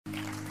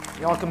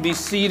Y'all can be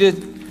seated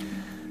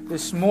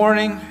this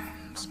morning.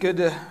 It's good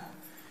to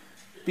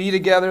be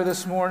together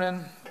this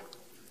morning.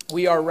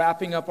 We are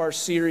wrapping up our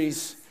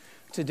series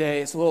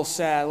today. It's a little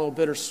sad, a little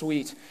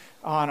bittersweet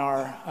on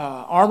our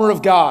armor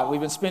of God.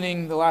 We've been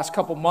spending the last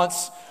couple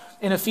months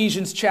in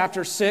Ephesians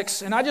chapter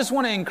 6, and I just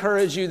want to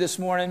encourage you this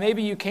morning.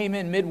 Maybe you came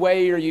in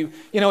midway, or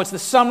it's the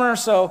summer,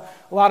 so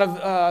a lot of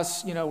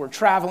us, we're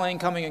traveling,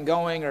 coming and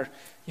going, or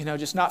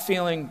just not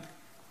feeling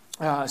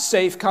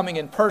safe coming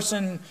in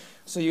person.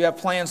 So you have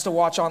plans to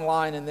watch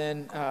online, and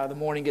then the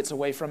morning gets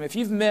away from it. If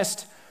you've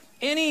missed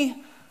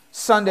any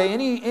Sunday,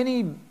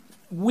 any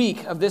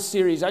week of this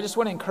series, I just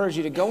want to encourage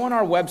you to go on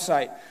our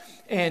website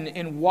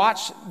and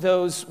watch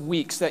those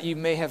weeks that you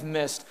may have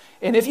missed.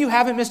 And if you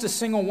haven't missed a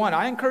single one,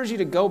 I encourage you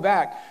to go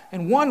back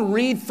and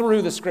read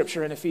through the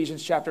scripture in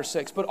Ephesians chapter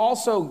 6, but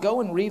also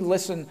go and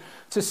listen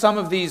to some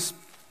of these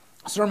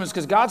sermons,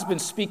 because God's been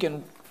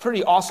speaking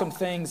pretty awesome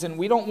things, and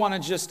we don't want to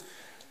just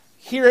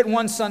hear it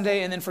one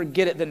Sunday and then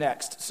forget it the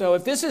next. So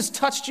if this has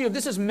touched you, if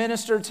this has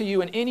ministered to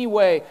you in any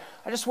way,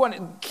 I just want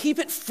to keep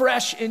it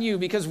fresh in you,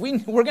 because we're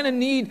going to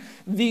need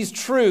these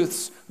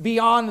truths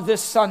beyond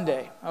this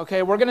Sunday,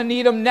 okay? We're going to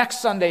need them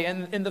next Sunday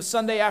and the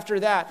Sunday after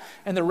that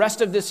and the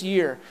rest of this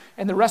year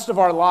and the rest of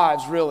our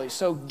lives, really.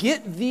 So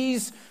get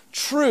these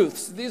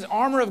truths, these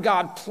armor of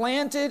God,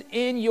 planted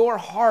in your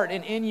heart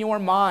and in your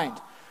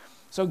mind.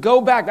 So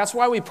go back. That's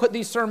why we put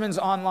these sermons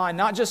online,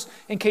 not just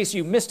in case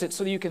you missed it,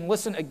 so that you can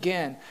listen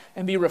again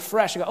and be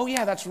refreshed and go, oh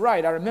yeah, that's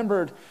right. I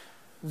remembered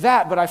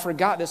that, but I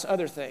forgot this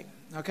other thing.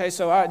 Okay,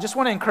 so I just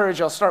want to encourage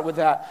you. I'll start with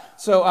that.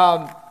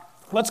 So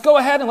let's go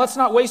ahead and let's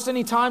not waste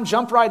any time.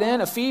 Jump right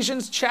in.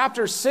 Ephesians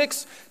chapter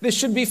 6. This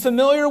should be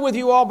familiar with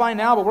you all by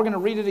now, but we're going to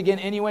read it again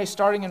anyway,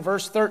 starting in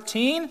verse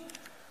 13.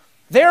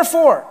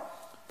 Therefore,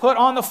 put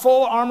on the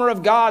full armor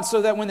of God,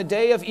 so that when the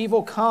day of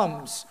evil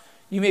comes,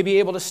 you may be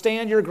able to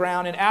stand your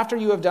ground, and after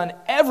you have done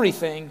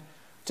everything,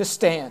 to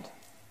stand.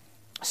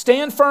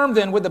 Stand firm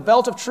then, with the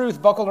belt of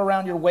truth buckled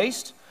around your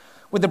waist,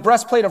 with the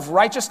breastplate of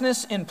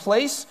righteousness in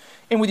place,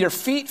 and with your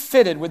feet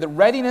fitted with the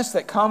readiness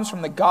that comes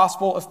from the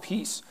gospel of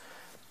peace.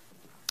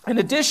 In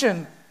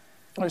addition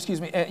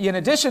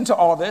to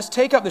all this,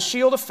 take up the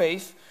shield of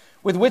faith,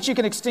 with which you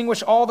can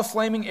extinguish all the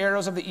flaming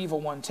arrows of the evil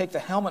one. Take the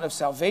helmet of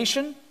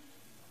salvation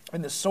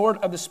and the sword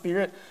of the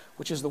Spirit,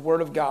 which is the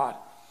word of God.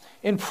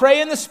 And pray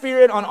in the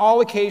Spirit on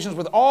all occasions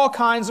with all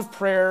kinds of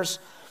prayers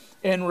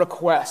and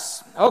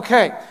requests.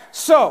 Okay,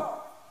 so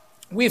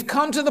we've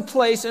come to the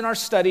place in our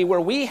study where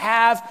we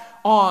have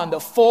on the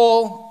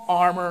full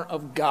armor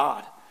of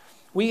God.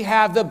 We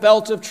have the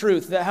belt of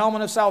truth, the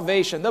helmet of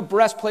salvation, the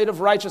breastplate of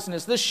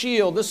righteousness, the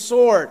shield, the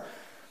sword,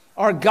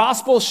 our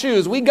gospel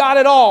shoes. We got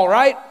it all,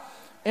 right?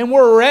 And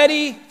we're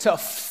ready to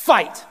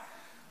fight.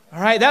 All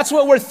right, that's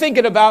what we're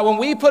thinking about when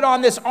we put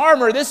on this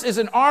armor. This is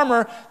an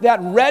armor that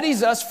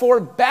readies us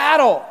for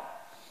battle.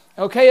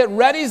 Okay, it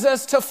readies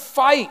us to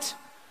fight.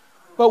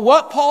 But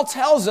what Paul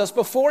tells us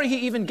before he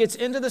even gets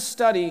into the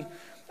study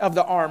of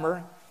the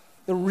armor,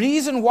 the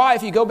reason why,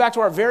 if you go back to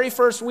our very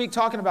first week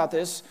talking about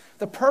this,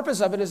 the purpose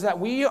of it is that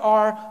we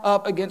are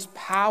up against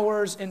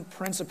powers and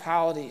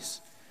principalities.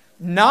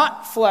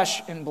 Not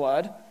flesh and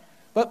blood,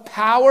 but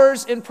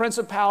powers and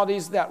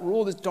principalities that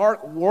rule this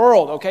dark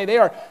world, okay? They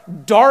are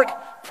dark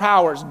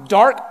powers,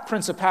 dark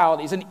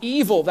principalities, and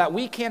evil that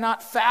we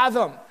cannot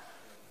fathom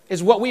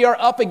is what we are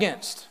up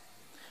against.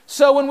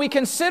 So when we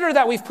consider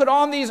that we've put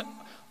on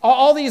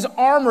all these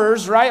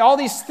armors, right, all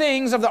these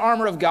things of the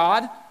armor of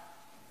God,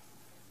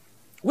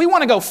 we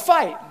want to go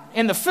fight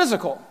in the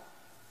physical.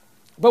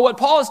 But what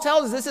Paul is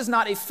telling us, this is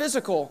not a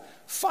physical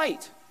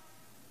fight.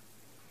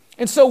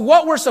 And so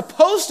what we're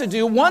supposed to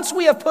do once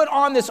we have put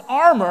on this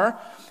armor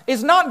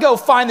is not go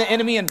find the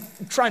enemy and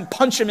try and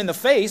punch him in the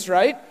face,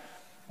 right?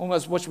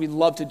 Almost which we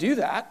love to do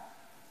that.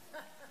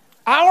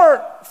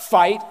 Our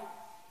fight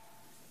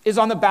is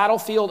on the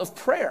battlefield of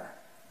prayer.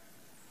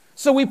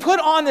 So we put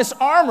on this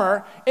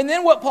armor, and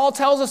then what Paul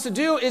tells us to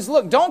do is,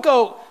 look, don't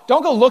go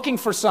looking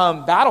for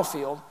some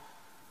battlefield.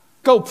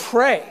 Go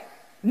pray.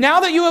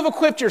 Now that you have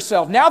equipped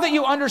yourself, now that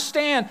you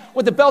understand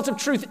what the belt of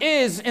truth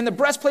is and the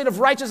breastplate of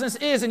righteousness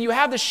is, and you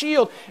have the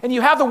shield, and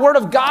you have the word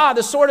of God,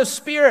 the sword of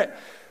Spirit,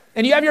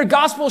 and you have your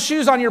gospel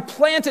shoes on, you're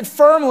planted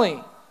firmly.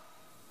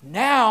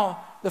 Now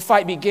the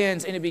fight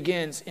begins, and it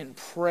begins in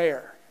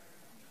prayer.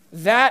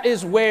 That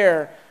is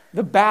where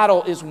the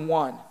battle is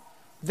won.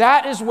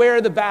 That is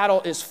where the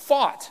battle is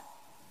fought,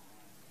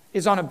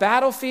 is on a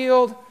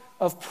battlefield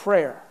of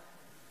prayer.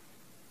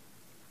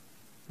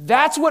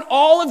 That's what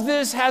all of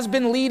this has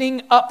been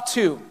leading up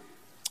to.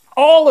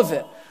 All of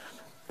it.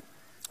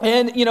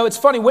 And, it's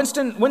funny.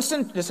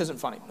 This isn't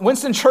funny.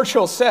 Winston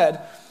Churchill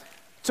said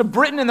to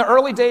Britain in the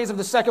early days of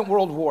the Second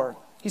World War,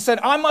 he said,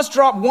 I must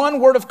drop one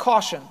word of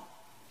caution.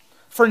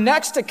 For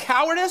next to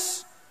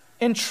cowardice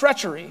and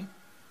treachery,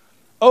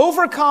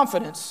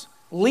 overconfidence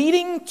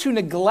leading to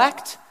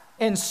neglect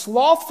and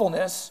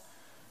slothfulness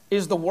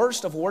is the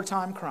worst of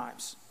wartime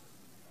crimes.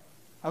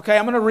 Okay,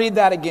 I'm going to read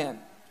that again.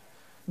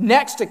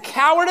 Next to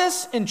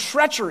cowardice and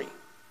treachery,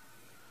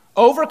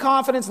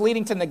 overconfidence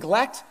leading to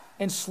neglect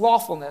and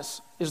slothfulness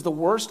is the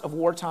worst of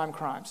wartime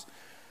crimes.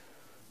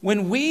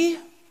 When we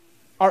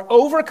are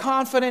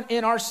overconfident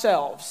in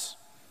ourselves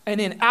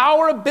and in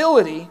our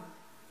ability,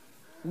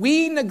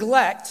 we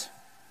neglect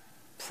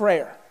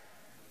prayer.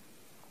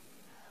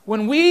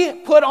 When we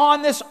put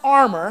on this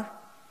armor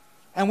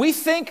and we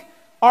think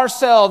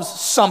ourselves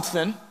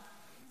something,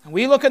 and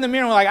we look in the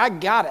mirror and we're like, I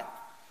got it.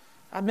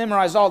 I've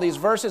memorized all these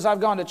verses. I've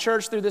gone to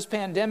church through this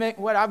pandemic.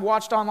 What I've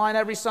watched online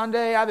every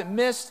Sunday. I haven't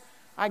missed.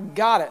 I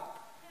got it.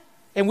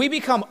 And we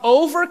become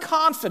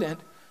overconfident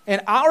in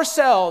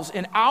ourselves,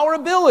 in our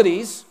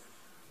abilities.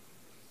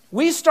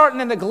 We start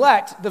to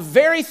neglect the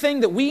very thing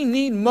that we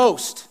need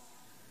most,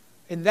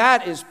 and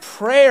that is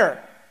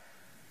prayer.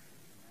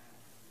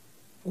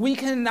 We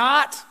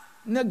cannot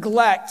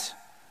neglect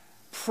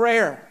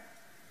prayer.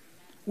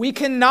 We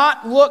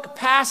cannot look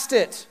past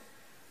it.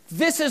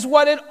 This is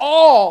what it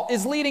all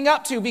is leading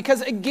up to,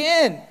 because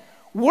again,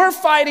 we're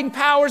fighting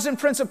powers and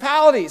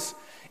principalities,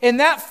 and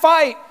that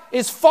fight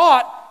is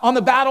fought on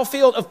the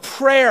battlefield of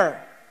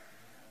prayer.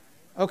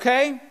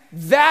 Okay?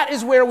 That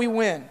is where we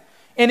win.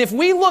 And if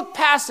we look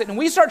past it and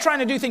we start trying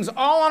to do things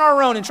all on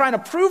our own and trying to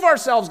prove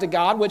ourselves to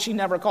God, which He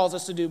never calls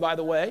us to do, by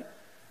the way,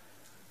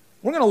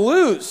 we're going to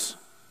lose.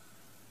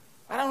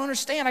 I don't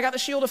understand. I got the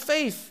shield of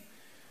faith.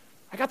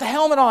 I got the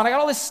helmet on. I got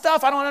all this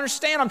stuff. I don't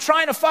understand. I'm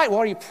trying to fight. Well,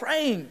 are you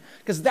praying?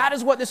 Because that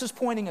is what this is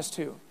pointing us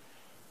to.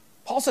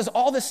 Paul says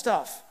all this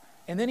stuff,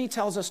 and then he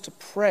tells us to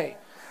pray.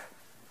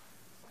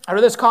 I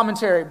read this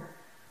commentary.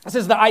 It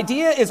says the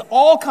idea is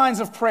all kinds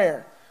of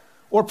prayer,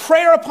 or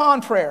prayer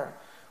upon prayer.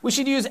 We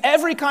should use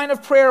every kind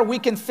of prayer we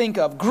can think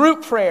of.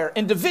 Group prayer,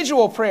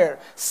 individual prayer,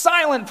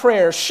 silent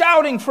prayer,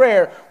 shouting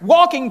prayer,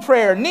 walking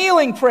prayer,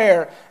 kneeling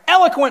prayer,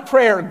 eloquent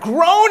prayer,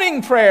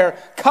 groaning prayer,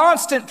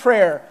 constant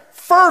prayer,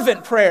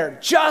 fervent prayer.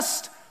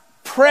 Just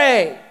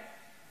pray.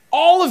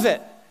 All of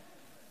it.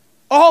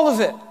 All of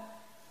it.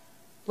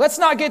 Let's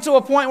not get to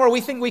a point where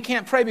we think we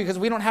can't pray because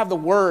we don't have the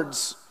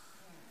words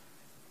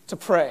to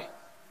pray.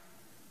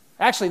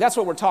 Actually, that's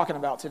what we're talking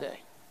about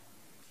today.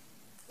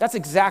 That's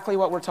exactly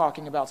what we're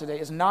talking about today,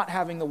 is not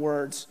having the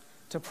words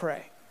to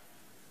pray.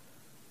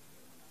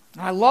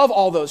 And I love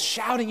all those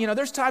shouting. You know,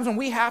 there's times when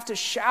we have to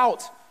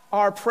shout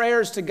our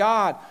prayers to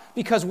God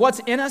because what's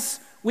in us,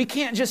 we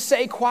can't just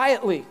say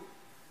quietly.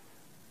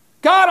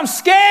 God, I'm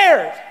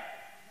scared.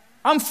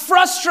 I'm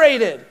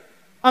frustrated.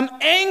 I'm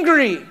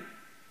angry.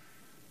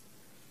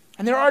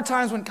 And there are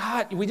times when,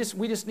 God, we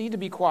just need to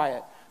be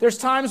quiet. There's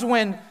times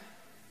when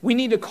we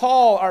need to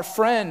call our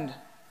friend.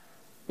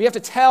 We have to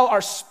tell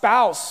our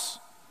spouse,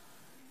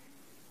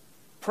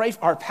 pray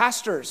for our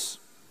pastors.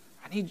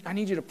 I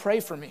need you to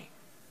pray for me.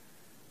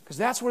 Because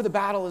that's where the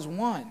battle is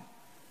won.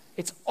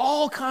 It's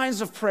all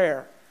kinds of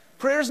prayer.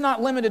 Prayer is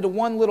not limited to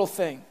one little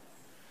thing.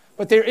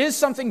 But there is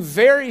something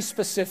very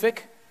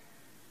specific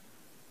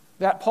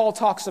that Paul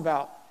talks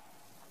about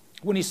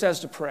when he says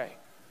to pray.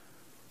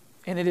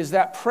 And it is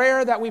that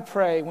prayer that we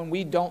pray when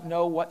we don't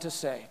know what to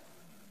say.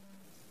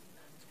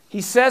 He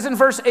says in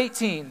verse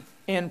 18,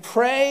 and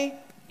pray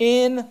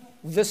in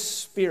the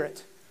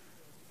Spirit.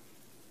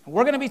 And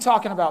we're going to be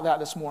talking about that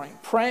this morning,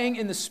 praying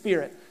in the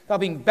Spirit, about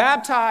being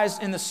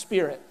baptized in the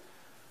Spirit,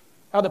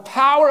 about the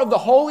power of the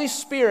Holy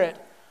Spirit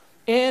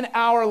in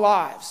our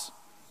lives.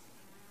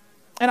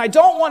 And I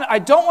don't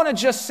want to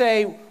just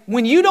say,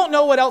 when you don't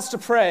know what else to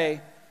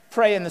pray,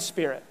 pray in the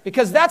Spirit,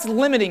 because that's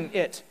limiting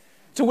it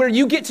to where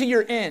you get to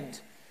your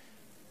end,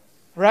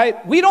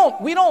 right? We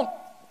don't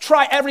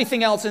try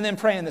everything else and then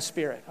pray in the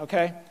Spirit,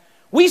 okay?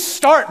 We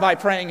start by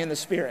praying in the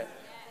Spirit.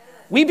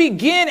 We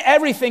begin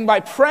everything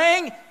by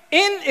praying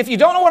if you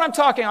don't know what I'm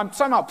talking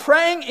about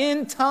praying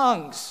in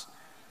tongues,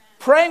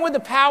 praying with the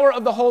power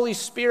of the Holy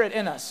Spirit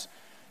in us.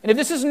 And if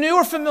this is new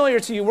or familiar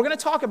to you, we're going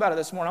to talk about it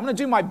this morning. I'm going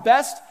to do my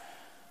best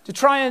to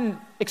try and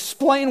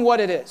explain what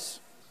it is.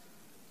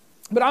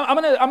 But I'm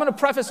going to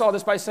preface all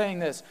this by saying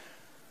this.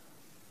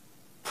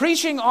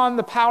 Preaching on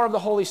the power of the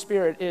Holy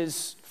Spirit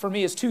for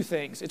me, is two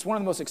things. It's one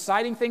of the most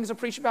exciting things to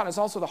preach about, and it's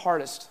also the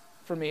hardest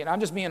for me, and I'm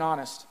just being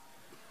honest.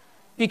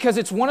 Because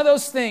it's one of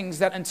those things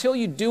that until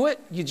you do it,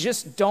 you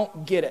just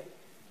don't get it.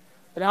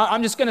 But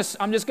I'm just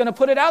gonna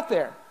put it out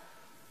there.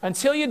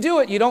 Until you do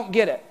it, you don't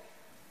get it.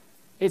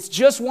 It's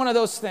just one of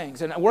those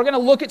things. And we're going to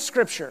look at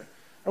Scripture.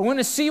 And we're going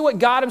to see what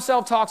God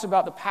Himself talks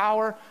about, the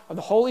power of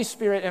the Holy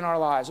Spirit in our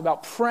lives,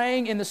 about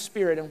praying in the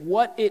Spirit and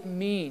what it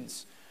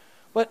means.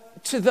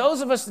 But to those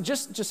of us,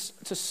 just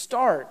to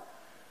start,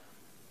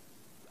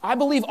 I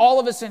believe all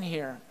of us in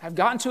here have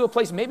gotten to a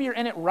place, maybe you're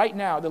in it right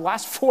now, the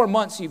last 4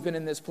 months you've been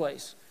in this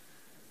place,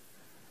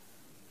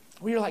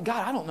 where you're like,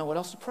 God, I don't know what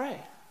else to pray.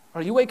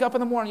 Or you wake up in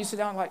the morning, you sit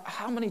down and like,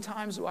 how many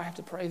times do I have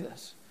to pray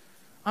this?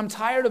 I'm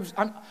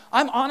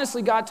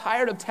honestly, God,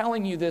 tired of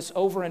telling you this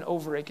over and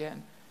over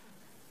again.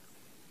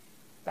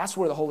 That's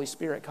where the Holy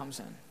Spirit comes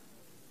in.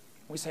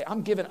 We say,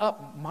 I'm giving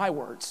up my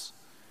words,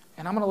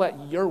 and I'm going to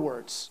let your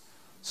words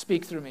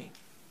speak through me.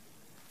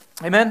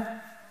 Amen?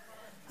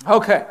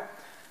 Okay.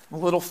 I'm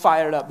a little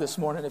fired up this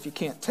morning if you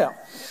can't tell.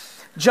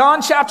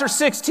 John chapter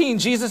 16,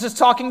 Jesus is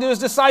talking to his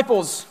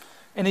disciples.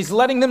 And he's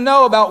letting them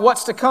know about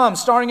what's to come.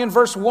 Starting in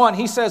verse 1,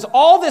 he says,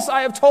 all this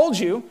I have told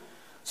you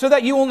so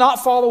that you will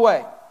not fall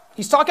away.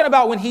 He's talking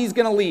about when he's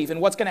going to leave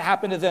and what's going to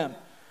happen to them.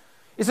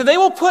 He said, they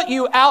will put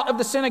you out of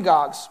the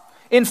synagogues.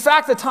 In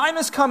fact, the time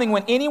is coming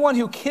when anyone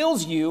who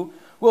kills you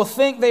will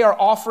think they are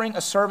offering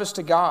a service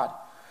to God.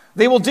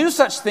 They will do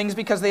such things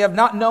because they have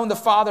not known the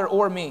Father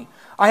or me.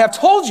 I have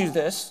told you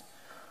this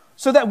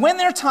so that when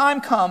their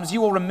time comes, you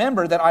will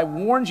remember that I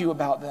warned you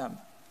about them.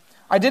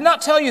 I did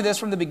not tell you this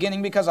from the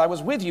beginning because I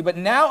was with you, but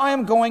now I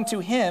am going to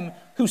him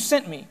who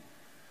sent me.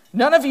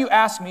 None of you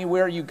asked me,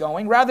 where are you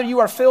going? Rather, you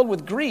are filled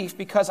with grief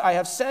because I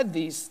have said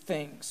these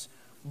things.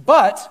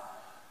 But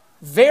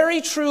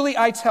very truly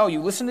I tell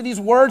you, listen to these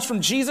words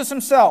from Jesus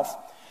himself.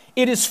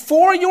 It is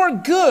for your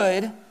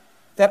good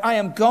that I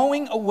am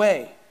going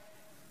away.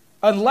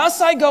 Unless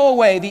I go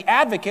away, the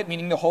advocate,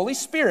 meaning the Holy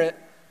Spirit,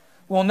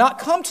 will not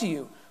come to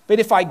you. But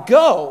if I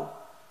go,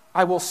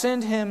 I will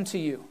send him to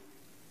you.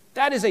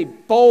 That is a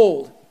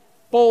bold,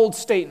 bold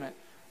statement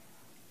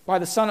by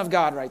the Son of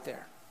God right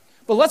there.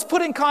 But let's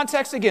put in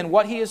context again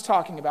what he is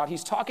talking about.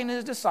 He's talking to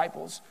his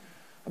disciples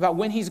about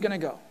when he's going to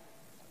go.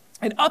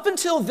 And up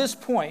until this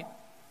point,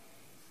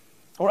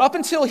 or up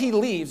until he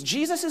leaves,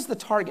 Jesus is the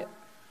target,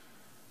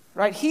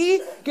 right?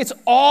 He gets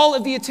all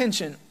of the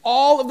attention.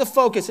 All of the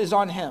focus is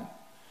on him.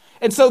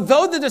 And so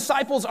though the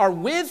disciples are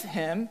with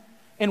him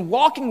and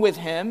walking with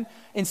him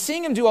and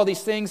seeing him do all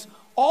these things,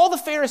 all the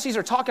Pharisees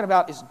are talking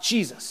about is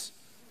Jesus.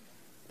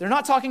 They're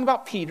not talking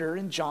about Peter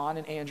and John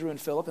and Andrew and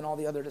Philip and all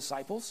the other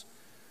disciples.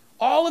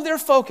 All of their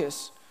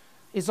focus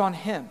is on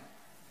him.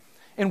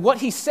 And what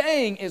he's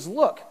saying is,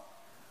 look,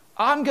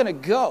 I'm going to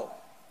go.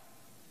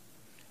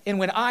 And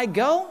when I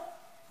go,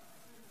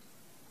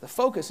 the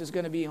focus is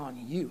going to be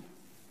on you.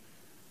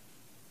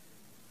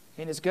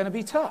 And it's going to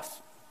be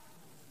tough.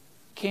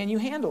 Can you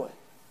handle it?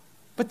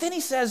 But then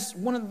he says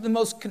one of the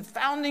most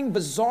confounding,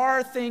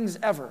 bizarre things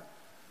ever.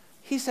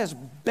 He says,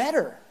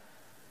 better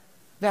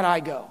that I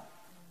go.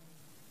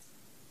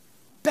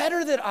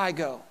 Better that I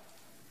go.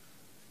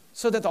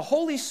 So that the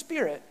Holy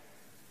Spirit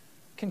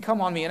can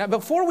come on me. And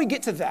before we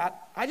get to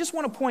that, I just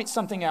want to point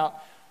something out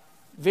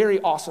very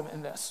awesome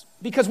in this.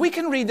 Because we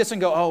can read this and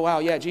go, oh, wow,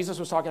 yeah, Jesus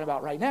was talking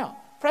about right now,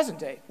 present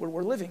day, where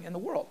we're living in the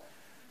world.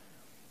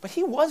 But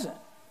he wasn't.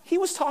 He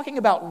was talking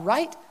about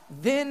right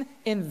then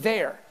and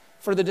there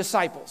for the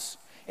disciples.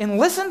 And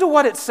listen to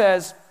what it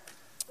says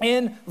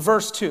in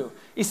verse 2.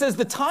 He says,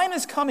 the time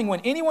is coming when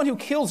anyone who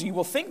kills you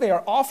will think they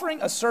are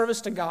offering a service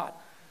to God.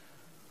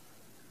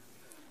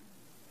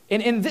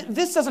 And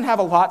this doesn't have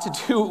a lot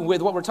to do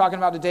with what we're talking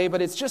about today,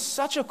 but it's just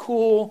such a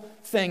cool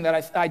thing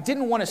that I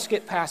didn't want to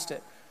skip past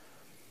it.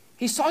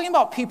 He's talking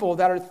about people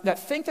that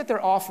think that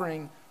they're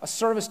offering a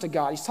service to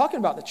God. He's talking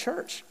about the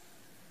church.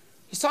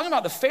 He's talking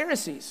about the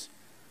Pharisees.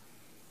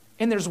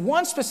 And there's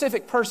one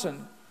specific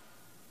person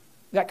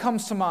that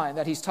comes to mind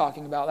that he's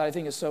talking about that I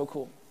think is so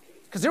cool.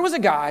 Because there was a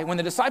guy, when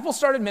the disciples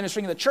started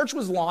ministering and the church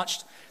was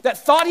launched, that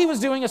thought he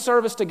was doing a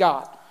service to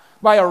God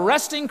by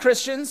arresting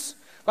Christians,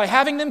 by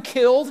having them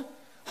killed,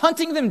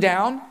 hunting them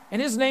down,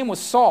 and his name was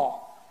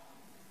Saul.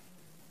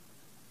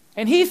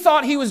 And he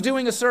thought he was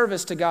doing a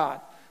service to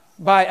God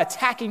by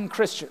attacking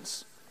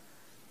Christians.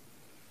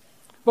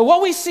 But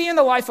what we see in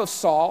the life of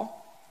Saul,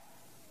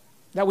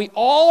 that we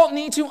all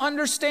need to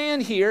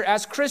understand here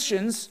as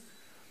Christians,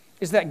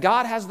 is that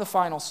God has the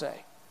final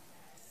say.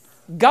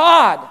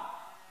 God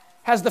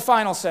has the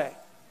final say.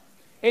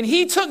 And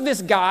he took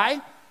this guy,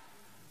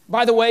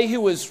 by the way, who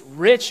was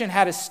rich and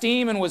had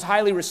esteem and was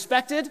highly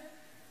respected,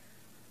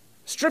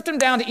 stripped him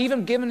down to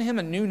even giving him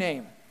a new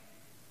name,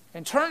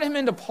 and turned him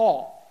into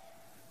Paul,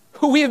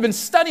 who we have been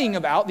studying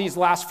about these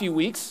last few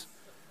weeks.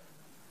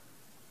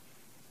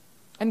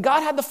 And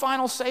God had the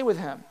final say with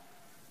him.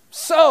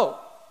 So,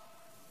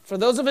 for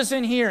those of us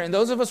in here and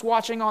those of us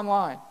watching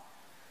online,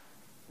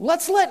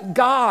 let's let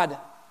God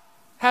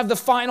have the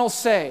final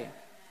say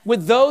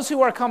with those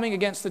who are coming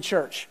against the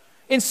church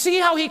and see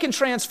how he can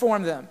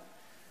transform them.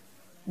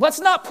 Let's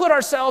not put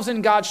ourselves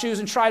in God's shoes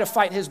and try to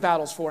fight his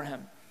battles for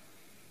him.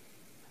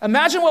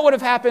 Imagine what would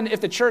have happened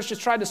if the church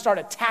just tried to start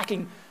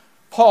attacking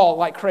Paul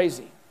like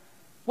crazy.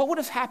 What would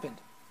have happened?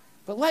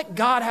 But let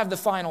God have the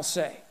final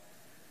say.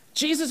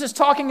 Jesus is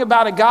talking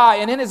about a guy,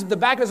 and in the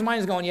back of his mind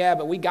is going, yeah,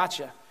 but we got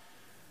you.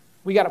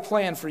 We got a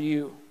plan for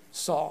you,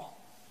 Saul.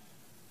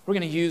 We're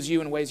going to use you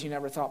in ways you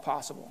never thought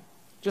possible.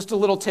 Just a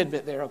little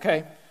tidbit there,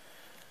 okay?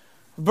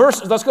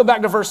 Let's go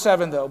back to verse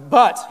 7, though.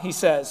 But, he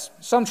says,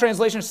 some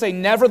translations say,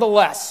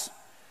 nevertheless,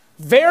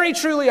 very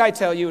truly I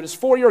tell you, it is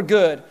for your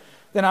good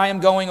that I am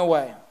going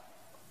away.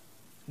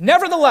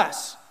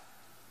 Nevertheless,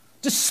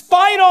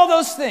 despite all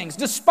those things,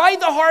 despite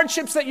the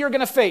hardships that you're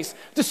going to face,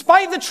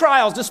 despite the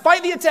trials,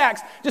 despite the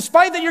attacks,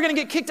 despite that you're going to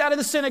get kicked out of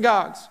the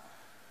synagogues,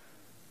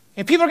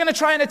 and people are going to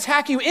try and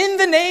attack you in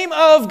the name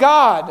of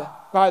God,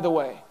 by the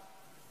way.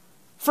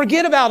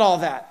 Forget about all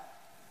that.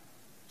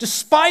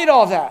 Despite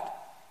all that,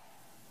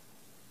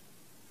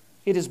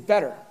 it is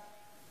better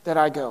that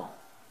I go.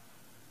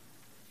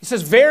 He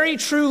says, very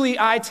truly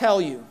I tell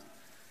you.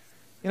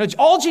 You know,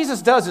 all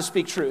Jesus does is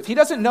speak truth. He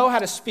doesn't know how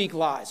to speak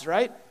lies,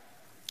 right?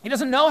 He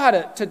doesn't know how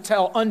to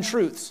tell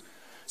untruths.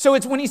 So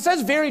it's when he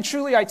says, very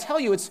truly, I tell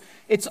you,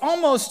 it's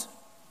almost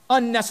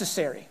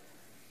unnecessary.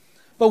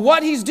 But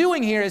what he's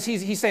doing here is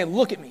he's saying,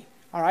 look at me,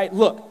 all right?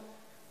 Look,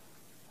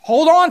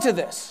 hold on to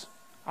this.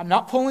 I'm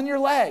not pulling your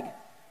leg.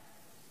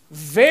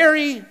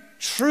 Very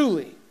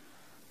truly,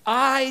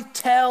 I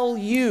tell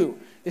you,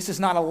 this is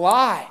not a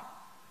lie.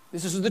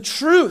 This is the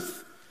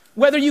truth.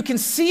 Whether you can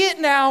see it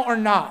now or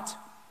not,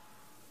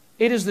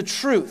 it is the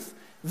truth.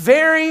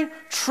 Very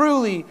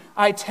truly,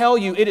 I tell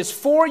you, it is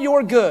for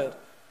your good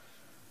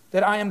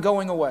that I am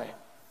going away.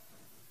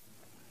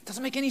 It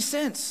doesn't make any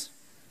sense.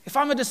 If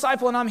I'm a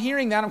disciple and I'm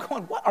hearing that, I'm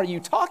going, what are you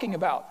talking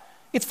about?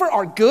 It's for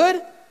our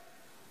good?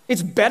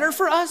 It's better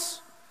for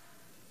us?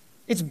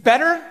 It's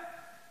better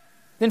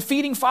than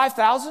feeding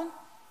 5,000?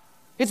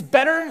 It's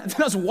better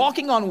than us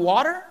walking on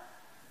water?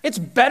 It's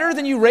better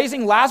than you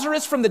raising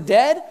Lazarus from the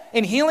dead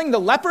and healing the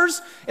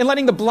lepers and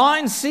letting the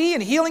blind see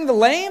and healing the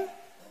lame?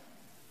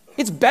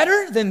 It's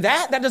better than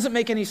that? That doesn't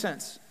make any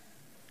sense.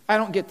 I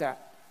don't get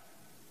that.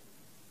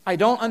 I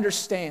don't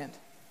understand.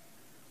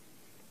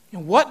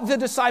 And what the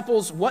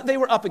disciples, what they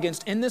were up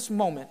against in this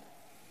moment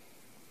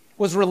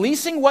was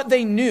releasing what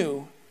they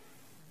knew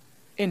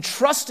and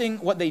trusting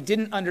what they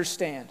didn't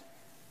understand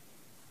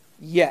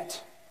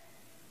yet.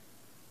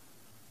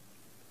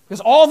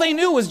 Because all they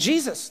knew was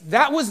Jesus.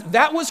 That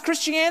was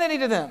Christianity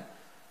to them.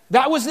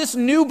 That was this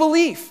new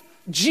belief.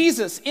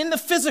 Jesus in the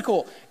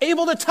physical,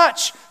 able to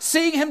touch,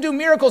 seeing him do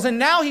miracles. And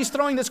now he's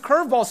throwing this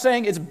curveball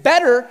saying, it's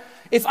better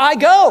if I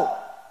go.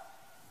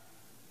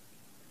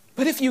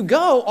 But if you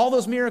go, all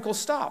those miracles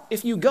stop.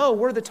 If you go,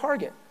 we're the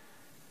target.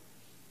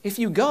 If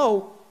you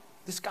go,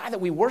 this guy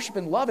that we worship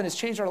and love and has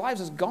changed our lives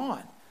is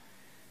gone.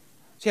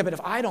 So yeah, but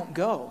if I don't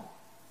go,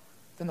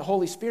 then the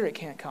Holy Spirit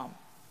can't come.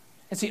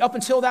 And see, up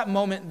until that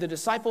moment, the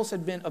disciples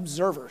had been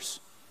observers.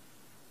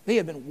 They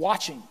had been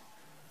watching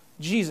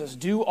Jesus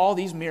do all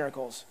these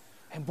miracles.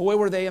 And boy,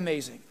 were they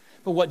amazing.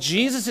 But what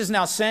Jesus is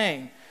now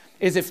saying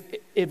is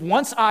if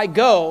once I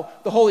go,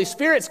 the Holy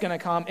Spirit's going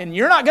to come, and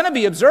you're not going to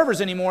be observers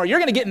anymore. You're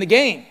going to get in the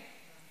game.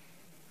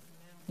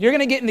 You're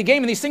going to get in the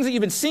game, and these things that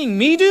you've been seeing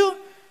me do,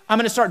 I'm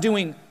going to start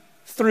doing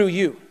through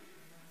you.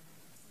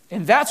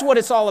 And that's what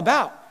it's all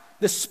about.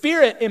 The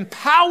Spirit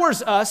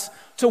empowers us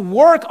to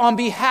work on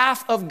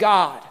behalf of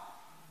God.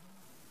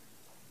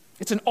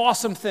 It's an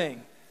awesome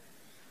thing.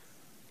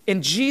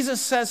 And Jesus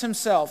says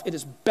himself, it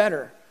is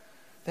better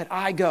that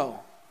I go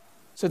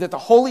so that the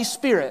Holy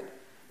Spirit,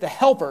 the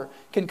helper,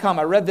 can come.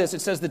 I read this.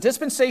 It says, the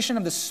dispensation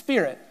of the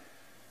Spirit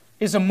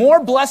is a more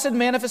blessed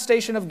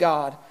manifestation of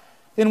God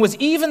than was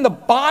even the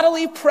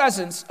bodily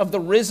presence of the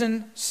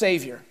risen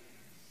Savior.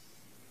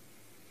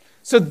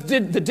 So the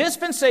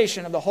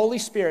dispensation of the Holy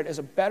Spirit is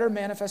a better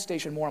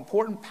manifestation, more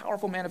important,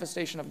 powerful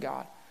manifestation of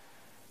God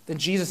than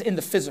Jesus in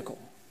the physical.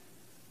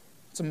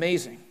 It's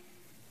amazing.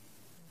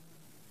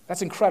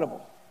 That's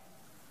incredible.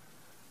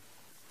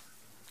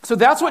 So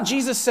that's what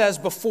Jesus says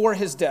before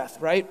his death,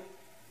 right?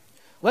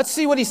 Let's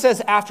see what he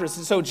says after.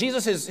 So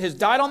Jesus has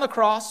died on the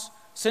cross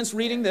since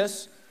reading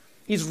this.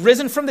 He's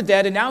risen from the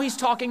dead, and now he's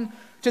talking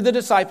to the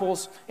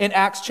disciples in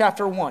Acts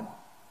chapter 1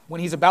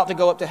 when he's about to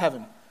go up to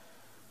heaven.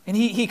 And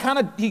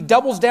he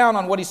doubles down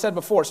on what he said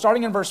before.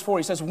 Starting in verse 4,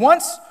 he says,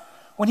 once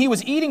when he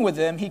was eating with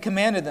them, he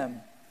commanded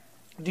them,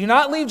 do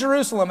not leave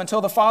Jerusalem until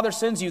the Father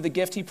sends you the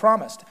gift he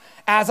promised,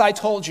 as I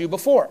told you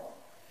before.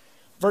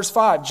 Verse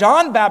 5,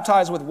 John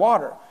baptized with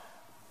water,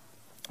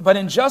 but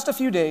in just a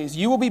few days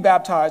you will be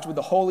baptized with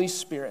the Holy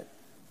Spirit.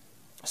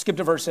 Skip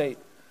to verse 8.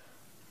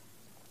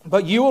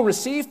 But you will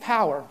receive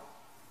power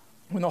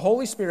when the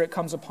Holy Spirit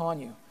comes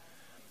upon you,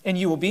 and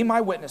you will be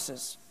my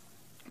witnesses,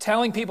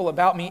 telling people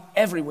about me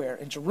everywhere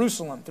in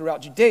Jerusalem,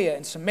 throughout Judea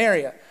and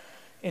Samaria,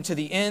 and to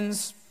the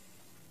ends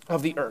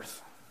of the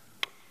earth.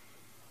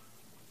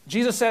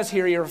 Jesus says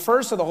here, he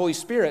refers to the Holy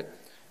Spirit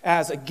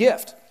as a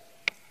gift.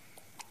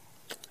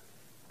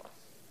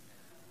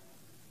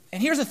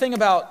 And here's the thing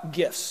about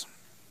gifts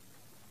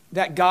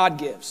that God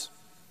gives.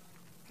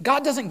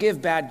 God doesn't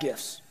give bad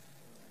gifts.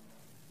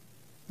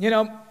 You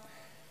know,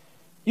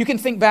 you can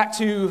think back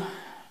to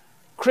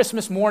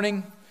Christmas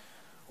morning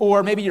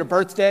or maybe your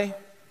birthday,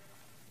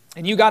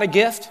 and you got a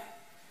gift,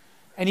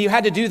 and you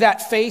had to do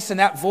that face and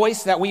that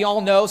voice that we all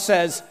know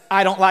says,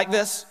 I don't like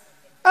this.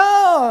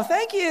 Oh,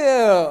 thank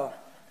you.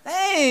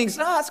 Thanks.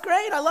 No, that's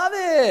great. I love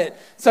it.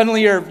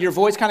 Suddenly your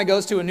voice kind of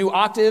goes to a new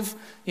octave.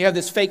 You have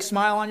this fake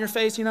smile on your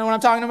face. You know what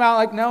I'm talking about?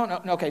 Like,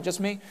 no, okay, just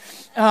me.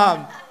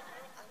 Well,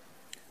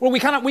 we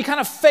kind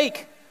of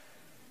fake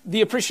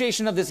the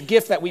appreciation of this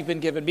gift that we've been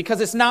given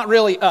because it's not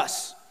really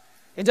us.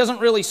 It doesn't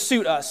really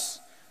suit us.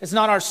 It's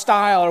not our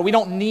style, or we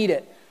don't need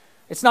it.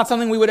 It's not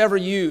something we would ever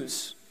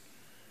use.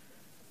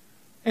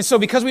 And so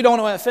because we don't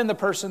want to offend the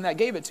person that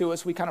gave it to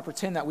us, we kind of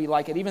pretend that we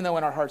like it, even though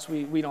in our hearts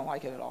we don't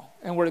like it at all.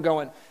 And we're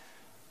going,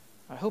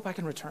 I hope I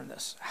can return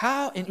this.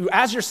 How? And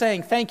as you're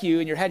saying thank you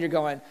in your head, you're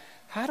going,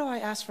 how do I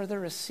ask for the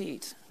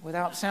receipt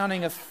without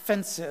sounding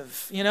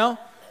offensive? You know?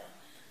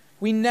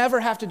 We never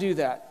have to do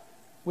that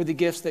with the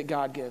gifts that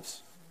God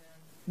gives.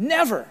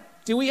 Never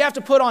do we have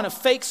to put on a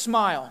fake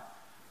smile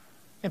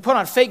and put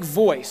on a fake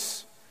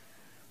voice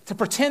to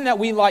pretend that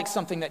we like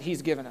something that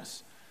he's given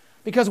us.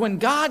 Because when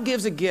God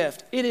gives a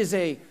gift, it is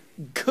a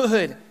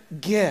good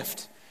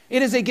gift.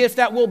 It is a gift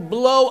that will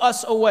blow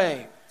us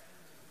away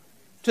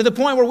to the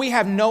point where we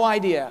have no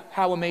idea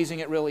how amazing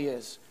it really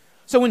is.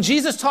 So when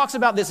Jesus talks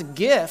about this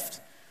gift,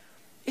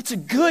 it's a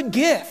good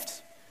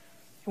gift.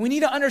 We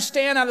need to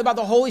understand about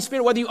the Holy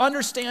Spirit, whether you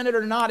understand it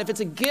or not. If it's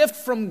a gift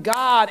from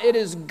God, it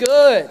is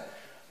good.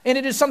 And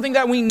it is something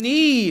that we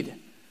need.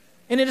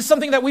 And it is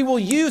something that we will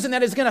use and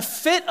that is going to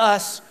fit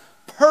us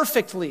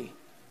perfectly.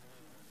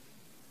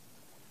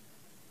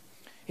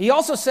 He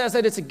also says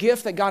that it's a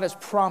gift that God has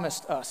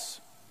promised us.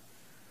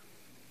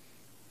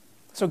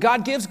 So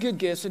God gives good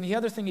gifts, and the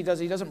other thing he does,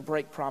 he doesn't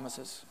break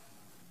promises.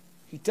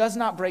 He does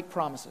not break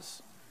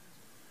promises.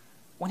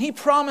 When he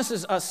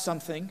promises us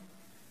something,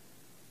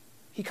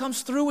 he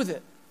comes through with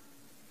it.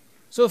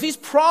 So if he's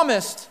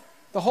promised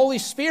the Holy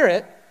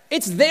Spirit,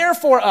 it's there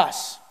for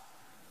us.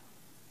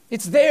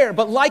 It's there,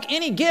 but like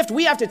any gift,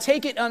 we have to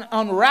take it and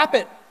unwrap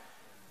it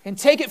and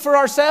take it for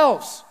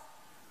ourselves.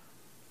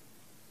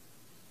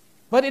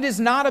 But it is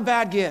not a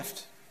bad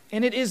gift,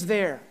 and it is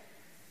there.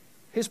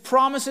 His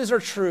promises are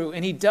true,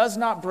 and he does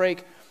not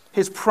break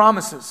his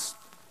promises.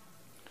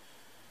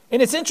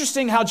 And it's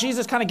interesting how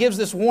Jesus kind of gives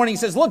this warning. He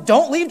says, look,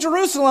 don't leave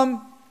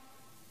Jerusalem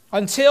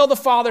until the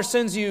Father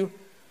sends you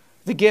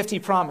the gift he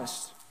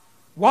promised.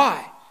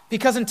 Why?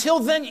 Because until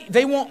then,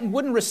 they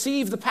wouldn't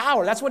receive the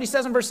power. That's what he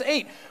says in verse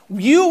 8.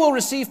 You will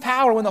receive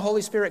power when the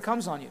Holy Spirit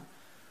comes on you.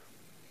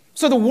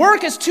 So the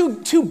work is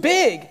too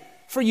big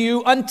for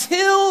you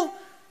until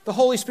the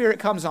Holy Spirit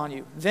comes on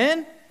you.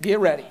 Then, get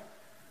ready.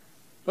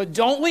 But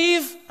don't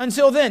leave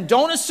until then.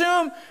 Don't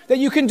assume that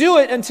you can do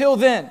it until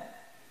then.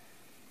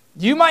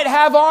 You might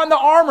have on the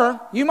armor.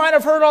 You might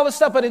have heard all this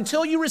stuff, but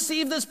until you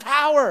receive this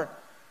power,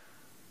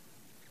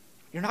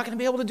 you're not going to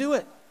be able to do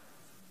it.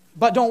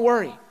 But don't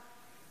worry,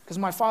 because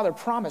my Father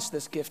promised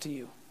this gift to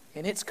you,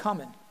 and it's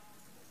coming.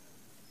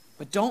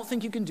 But don't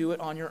think you can do it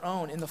on your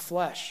own in the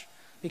flesh,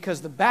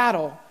 because the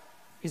battle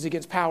is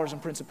against powers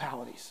and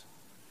principalities.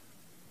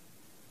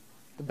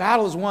 The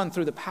battle is won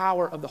through the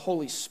power of the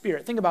Holy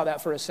Spirit. Think about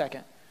that for a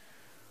second.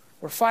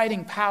 We're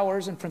fighting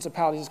powers and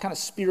principalities. It's kind of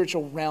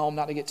spiritual realm,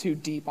 not to get too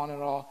deep on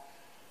it all.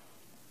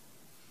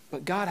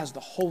 But God has the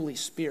Holy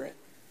Spirit.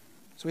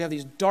 So we have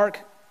these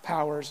dark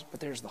powers, but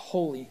there's the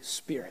Holy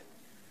Spirit.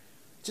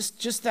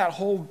 Just that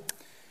whole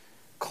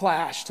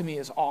clash to me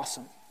is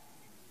awesome.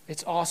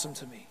 It's awesome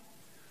to me.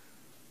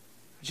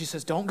 Jesus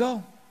says, don't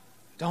go.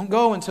 Don't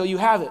go until you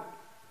have it,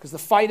 because the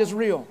fight is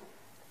real.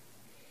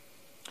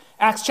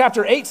 Acts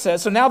chapter 8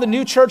 says, so now the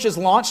new church is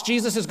launched.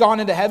 Jesus has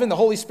gone into heaven. The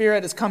Holy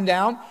Spirit has come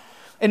down.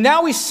 And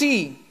now we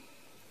start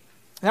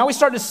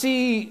to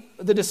see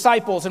the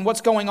disciples and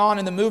what's going on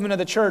in the movement of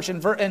the church.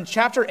 In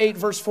chapter 8,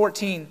 verse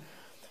 14,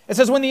 it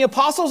says, when the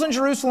apostles in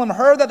Jerusalem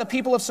heard that the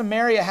people of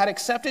Samaria had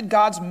accepted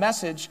God's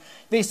message,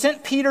 they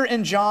sent Peter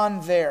and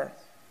John there.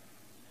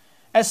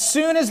 As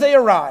soon as they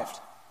arrived,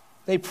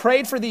 they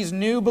prayed for these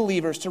new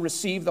believers to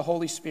receive the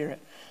Holy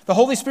Spirit. The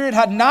Holy Spirit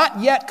had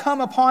not yet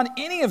come upon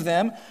any of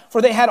them,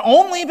 for they had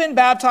only been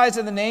baptized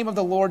in the name of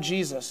the Lord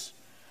Jesus.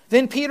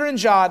 Then Peter and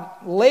John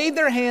laid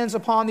their hands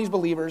upon these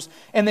believers,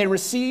 and they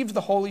received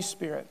the Holy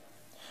Spirit.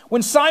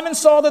 When Simon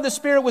saw that the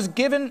Spirit was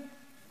given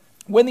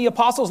when the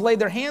apostles laid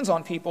their hands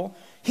on people,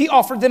 he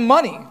offered them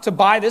money to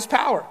buy this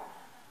power.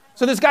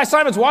 So this guy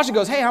Simon's watching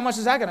goes, hey, how much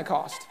is that going to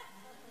cost?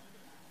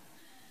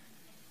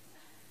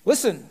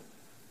 Listen,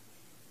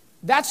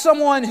 that's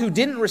someone who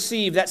didn't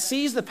receive, that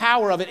sees the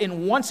power of it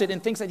and wants it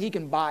and thinks that he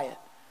can buy it.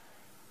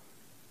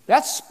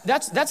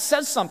 That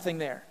says something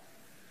there.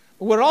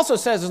 But what it also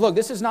says is, look,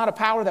 this is not a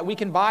power that we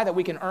can buy, that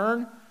we can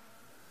earn,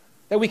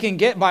 that we can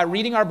get by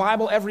reading our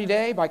Bible every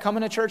day, by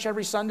coming to church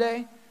every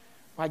Sunday,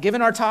 by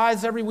giving our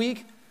tithes every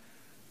week.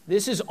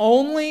 This is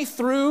only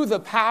through the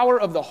power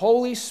of the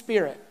Holy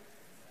Spirit.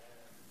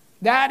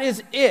 That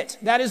is it.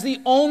 That is the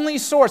only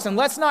source. And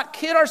let's not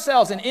kid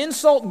ourselves and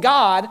insult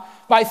God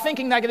by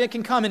thinking that it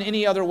can come in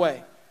any other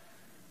way.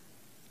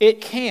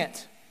 It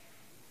can't.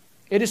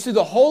 It is through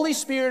the Holy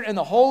Spirit and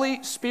the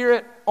Holy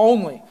Spirit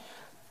only.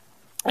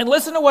 And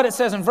listen to what it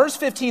says in verse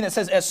 15. It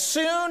says, as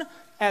soon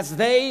as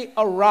they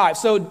arrive.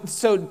 So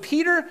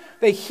Peter,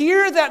 they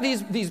hear that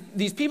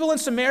these people in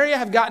Samaria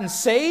have gotten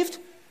saved.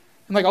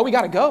 I'm like, oh, we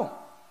got to go.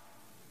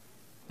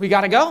 We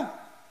got to go.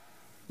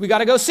 We got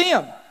to go see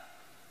them.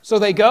 So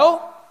they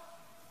go,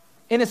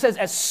 and it says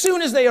as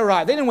soon as they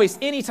arrive, they didn't waste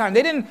any time.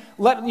 They didn't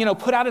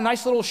put out a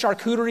nice little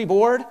charcuterie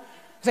board.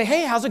 Say,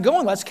 hey, how's it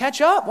going? Let's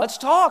catch up. Let's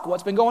talk.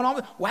 What's been going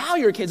on? Wow,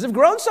 your kids have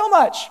grown so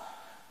much.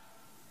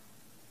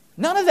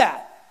 None of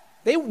that.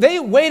 They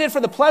waited for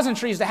the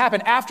pleasantries to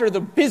happen after the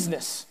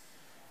business.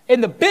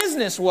 And the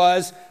business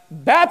was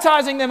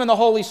baptizing them in the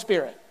Holy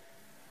Spirit.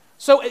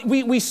 So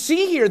we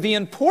see here the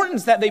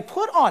importance that they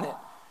put on it.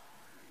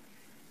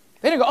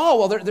 They didn't go, oh,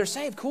 well, they're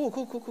saved. Cool.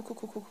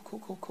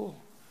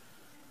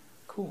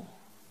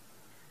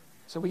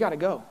 So we got to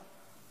go.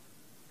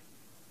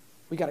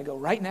 We got to go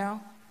right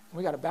now.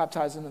 We got to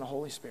baptize them in the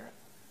Holy Spirit.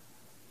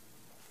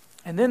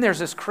 And then there's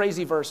this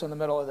crazy verse in the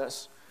middle of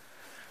this.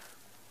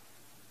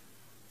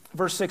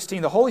 Verse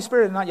 16, the Holy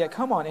Spirit had not yet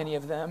come on any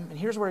of them. And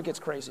here's where it gets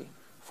crazy.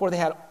 For they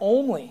had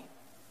only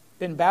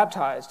been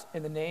baptized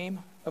in the name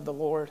of the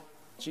Lord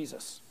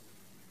Jesus.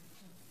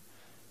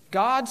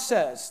 God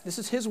says, this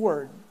is his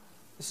word.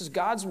 This is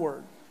God's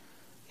word.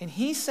 And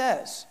he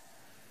says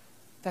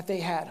that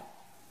they had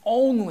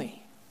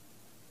only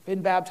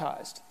been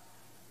baptized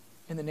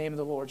in the name of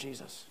the Lord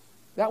Jesus.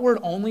 That word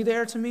only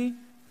there to me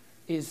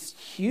is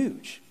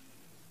huge.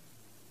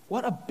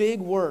 What a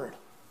big word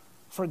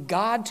for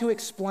God to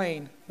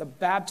explain the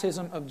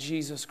baptism of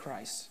Jesus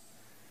Christ.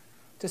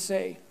 To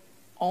say,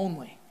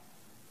 only.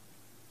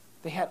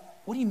 They had,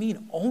 what do you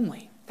mean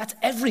only? That's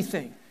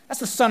everything. That's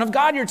the Son of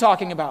God you're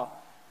talking about.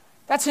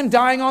 That's him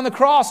dying on the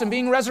cross and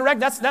being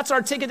resurrected. That's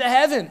our ticket to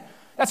heaven.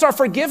 That's our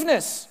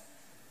forgiveness.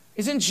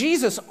 Is in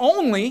Jesus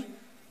only.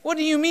 What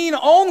do you mean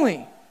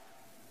only?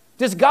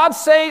 Does God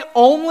say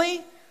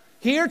only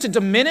here to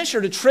diminish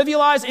or to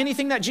trivialize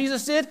anything that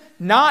Jesus did?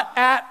 Not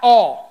at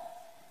all.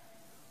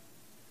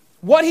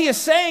 What he is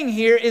saying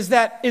here is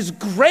that as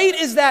great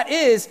as that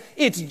is,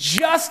 it's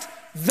just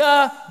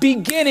the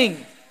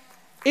beginning.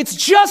 It's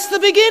just the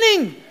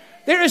beginning.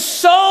 There is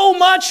so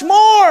much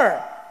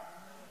more.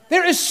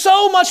 There is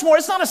so much more.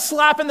 It's not a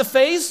slap in the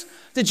face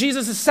to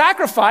Jesus'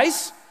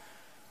 sacrifice.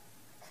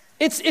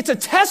 It's a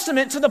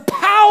testament to the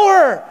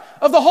power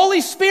of the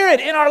Holy Spirit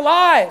in our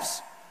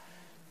lives.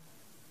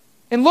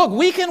 And look,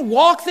 we can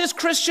walk this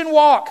Christian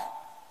walk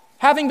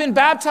having been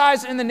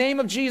baptized in the name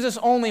of Jesus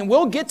only, and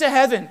we'll get to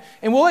heaven,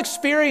 and we'll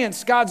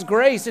experience God's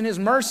grace and his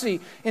mercy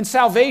and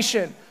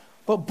salvation.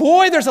 But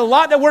boy, there's a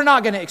lot that we're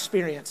not going to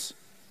experience.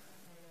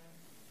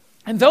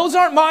 And those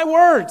aren't my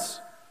words.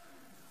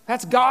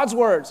 That's God's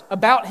words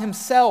about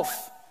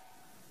himself.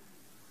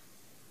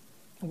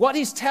 What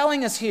he's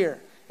telling us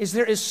here is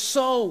there is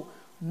so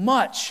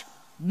much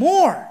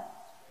more.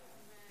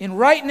 And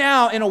right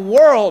now, in a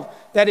world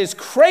that is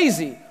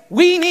crazy,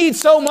 we need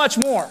so much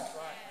more.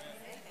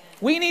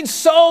 We need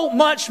so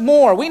much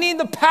more. We need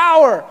the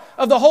power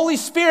of the Holy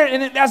Spirit.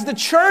 And as the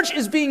church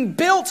is being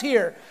built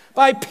here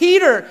by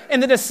Peter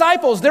and the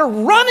disciples, they're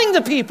running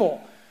to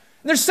people.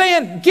 They're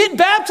saying, get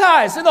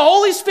baptized in the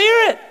Holy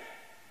Spirit.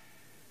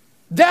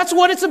 That's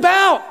what it's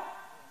about.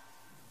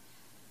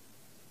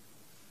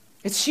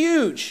 It's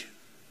huge.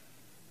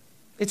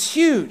 It's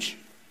huge.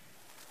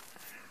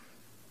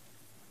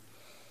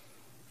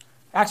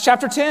 Acts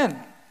chapter 10.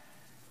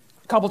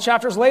 A couple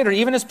chapters later,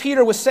 even as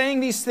Peter was saying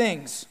these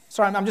things.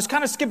 Sorry, I'm just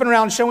kind of skipping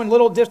around showing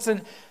little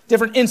different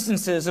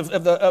instances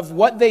of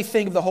what they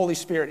think of the Holy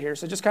Spirit here.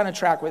 So just kind of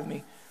track with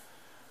me.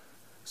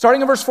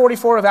 Starting in verse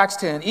 44 of Acts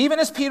 10. Even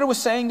as Peter was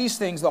saying these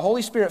things, the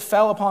Holy Spirit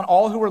fell upon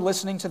all who were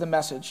listening to the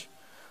message.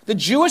 The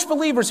Jewish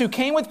believers who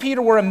came with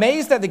Peter were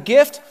amazed that the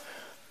gift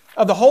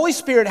of the Holy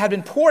Spirit had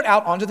been poured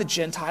out onto the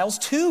Gentiles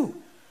too.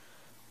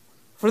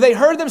 For they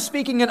heard them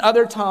speaking in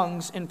other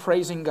tongues and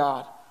praising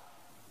God.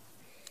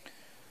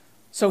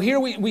 So here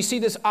we see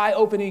this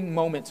eye-opening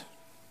moment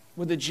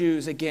with the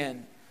Jews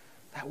again.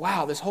 That,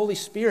 wow, this Holy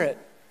Spirit,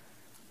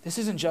 this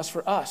isn't just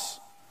for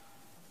us.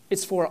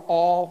 It's for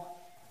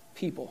all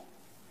people.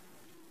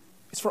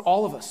 It's for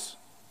all of us.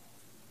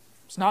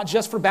 It's not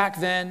just for back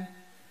then.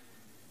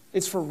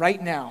 It's for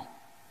right now.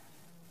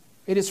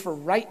 It is for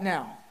right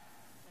now.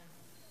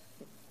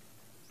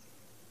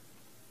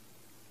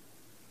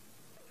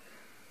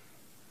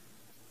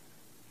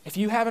 If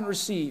you haven't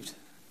received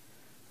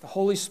the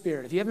Holy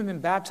Spirit, if you haven't been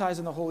baptized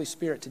in the Holy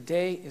Spirit,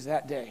 today is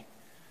that day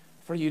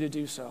for you to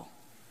do so.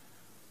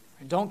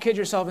 And don't kid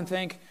yourself and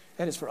think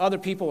that it's for other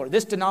people or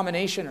this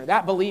denomination or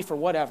that belief or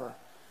whatever.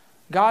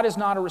 God is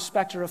not a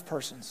respecter of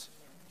persons.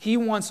 He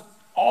wants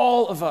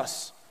all of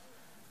us.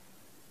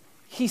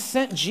 He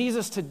sent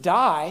Jesus to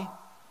die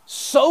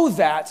so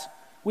that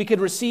we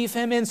could receive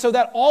him and so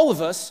that all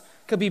of us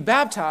could be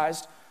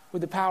baptized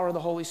with the power of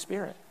the Holy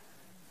Spirit.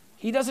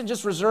 He doesn't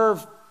just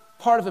reserve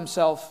part of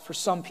himself for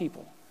some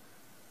people.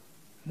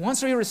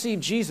 Once we receive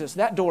Jesus,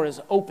 that door is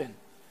open.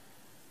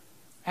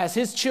 As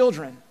his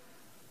children,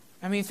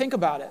 I mean, think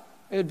about it.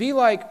 It would be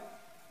like,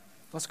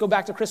 let's go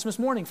back to Christmas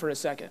morning for a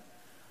second.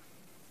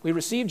 We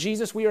receive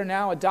Jesus. We are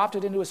now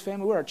adopted into his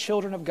family. We are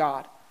children of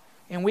God.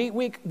 And we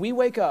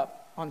wake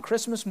up on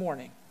Christmas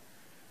morning,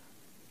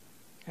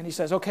 and he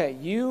says, okay,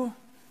 you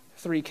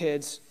 3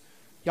 kids,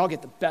 y'all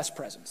get the best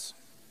presents.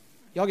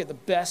 Y'all get the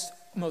best,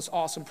 most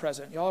awesome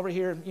present. Y'all over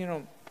here,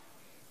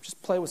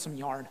 just play with some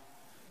yarn.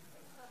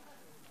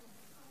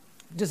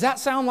 Does that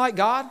sound like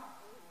God?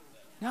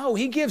 No,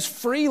 he gives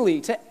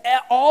freely to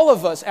all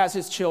of us as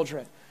his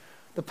children.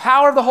 The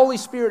power of the Holy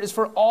Spirit is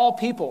for all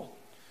people.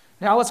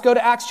 Now let's go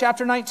to Acts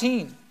chapter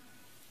 19.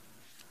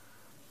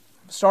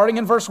 Starting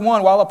in verse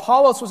 1, while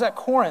Apollos was at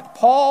Corinth,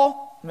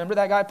 Paul, remember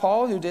that guy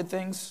Paul who did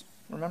things,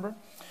 remember?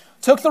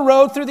 Took the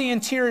road through the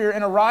interior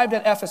and arrived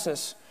at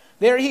Ephesus.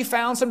 There he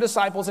found some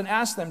disciples and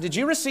asked them, did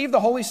you receive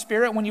the Holy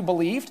Spirit when you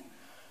believed?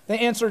 They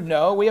answered,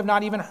 no, we have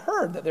not even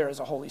heard that there is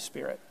a Holy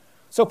Spirit.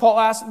 So Paul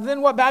asked,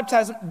 then what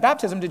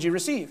baptism did you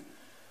receive?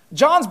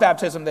 John's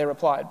baptism, they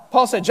replied.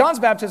 Paul said, John's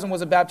baptism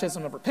was a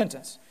baptism of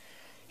repentance.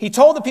 He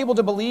told the people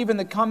to believe in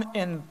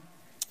the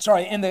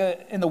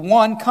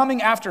one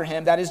coming after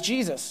him, that is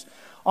Jesus.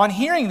 On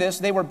hearing this,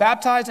 they were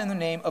baptized in the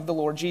name of the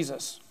Lord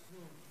Jesus.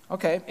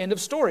 Okay, end of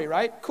story,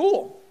 right?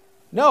 Cool.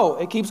 No,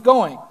 it keeps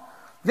going.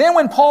 Then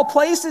when Paul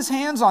placed his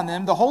hands on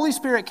them, the Holy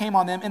Spirit came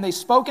on them, and they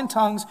spoke in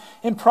tongues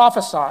and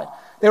prophesied.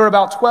 There were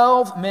about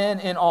 12 men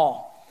in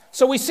all.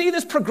 So we see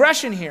this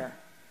progression here.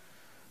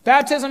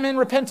 Baptism in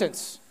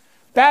repentance.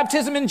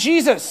 Baptism in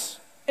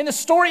Jesus. And the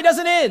story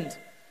doesn't end.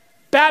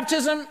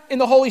 Baptism in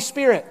the Holy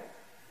Spirit.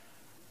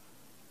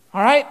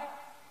 All right?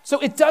 So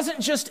it doesn't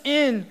just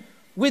end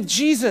with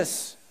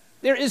Jesus.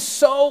 There is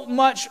so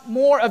much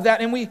more of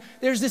that. And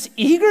there's this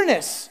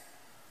eagerness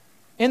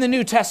in the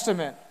New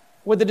Testament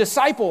with the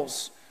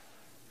disciples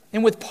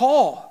and with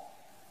Paul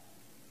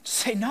to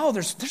say, no,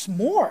 there's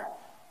more.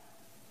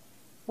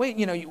 Wait,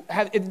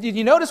 did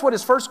you notice what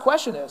his first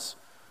question is?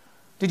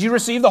 Did you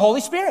receive the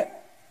Holy Spirit?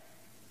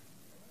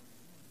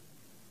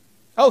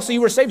 Oh, so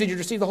you were saved. Did you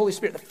receive the Holy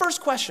Spirit? The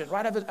first question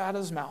right out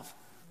of his mouth.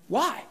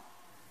 Why?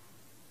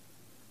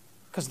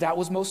 Because that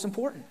was most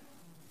important.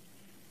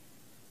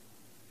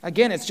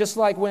 Again, it's just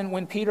like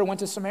when Peter went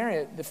to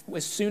Samaria.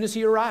 As soon as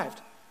he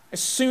arrived, as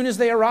soon as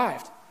they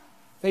arrived,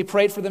 they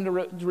prayed for them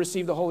to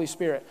receive the Holy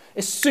Spirit.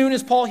 As soon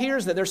as Paul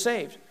hears that they're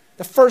saved,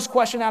 the first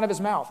question out of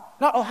his mouth,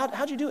 not, oh,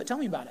 how'd you do it? Tell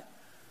me about it.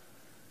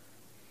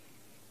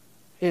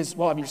 Is,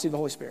 well, have you received the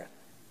Holy Spirit?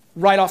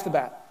 Right off the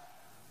bat.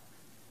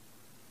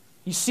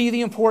 You see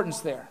the importance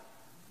there.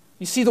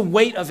 You see the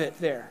weight of it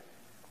there.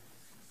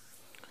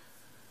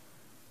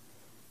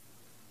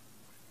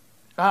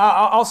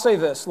 I'll say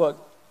this,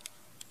 look.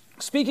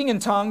 Speaking in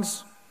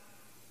tongues,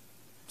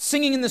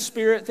 singing in the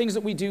Spirit, things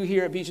that we do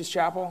here at Beaches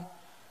Chapel,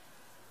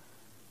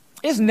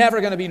 is never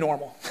going to be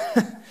normal.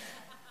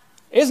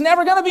 It's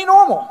never going to be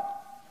normal.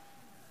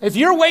 If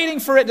you're waiting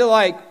for it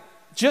to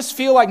just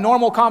feel like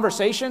normal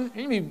conversation,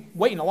 you're going to be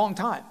waiting a long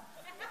time.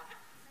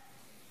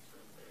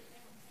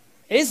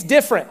 It's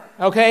different,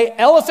 okay?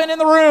 Elephant in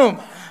the room.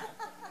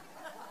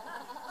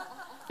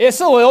 It's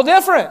a little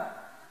different.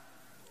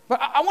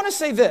 But I want to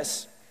say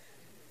this.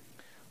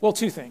 Well,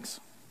 two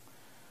things.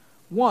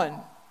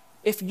 One,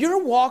 if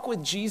your walk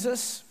with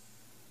Jesus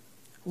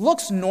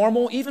looks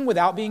normal even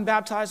without being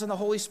baptized in the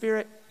Holy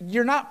Spirit,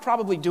 you're not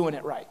probably doing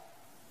it right.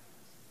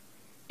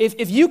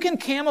 If you can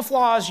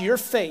camouflage your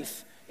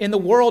faith in the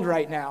world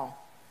right now,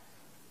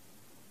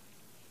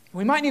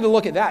 we might need to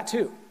look at that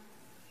too.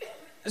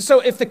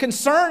 So if the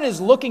concern is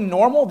looking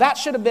normal, that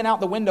should have been out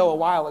the window a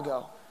while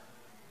ago.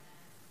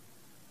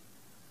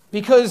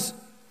 Because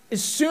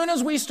as soon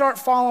as we start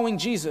following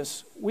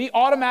Jesus, we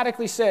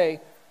automatically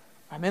say,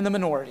 I'm in the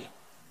minority.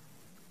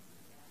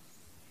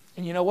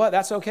 And you know what?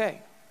 That's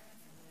okay.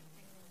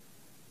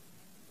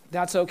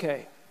 That's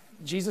okay.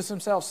 Jesus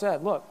himself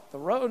said, look, the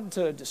road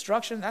to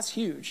destruction, that's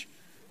huge.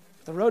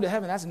 The road to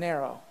heaven, that's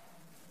narrow.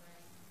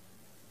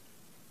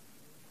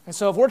 And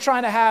so if we're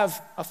trying to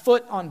have a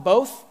foot on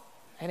both,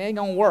 it ain't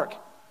going to work.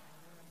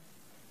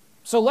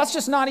 So let's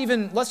just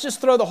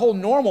throw the whole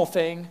normal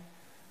thing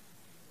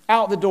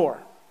out the door.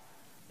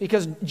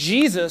 Because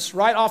Jesus,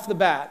 right off the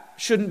bat,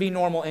 shouldn't be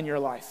normal in your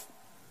life.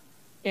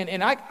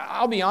 And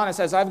I'll be honest,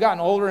 as I've gotten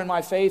older in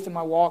my faith and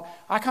my walk,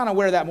 I kind of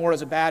wear that more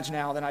as a badge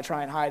now than I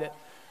try and hide it.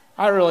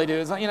 I really do.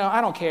 It's like, I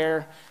don't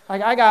care.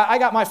 Like I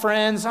got my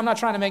friends. I'm not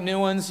trying to make new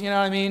ones. You know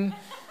what I mean?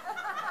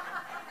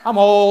 I'm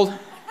old.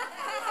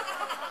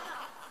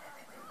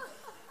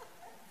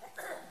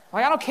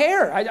 Like I don't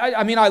care.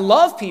 I mean, I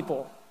love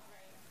people.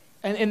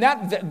 And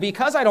that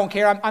because I don't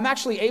care, I'm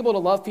actually able to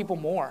love people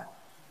more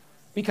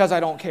because I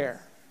don't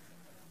care.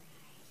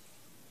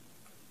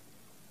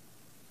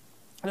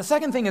 And the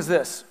second thing is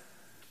this.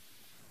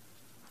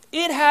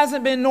 It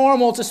hasn't been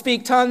normal to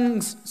speak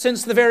tongues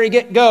since the very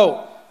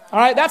get-go. All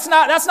right? That's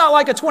not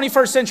like a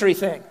 21st century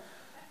thing.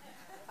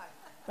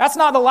 That's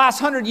not the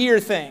last 100-year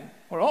thing.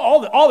 Or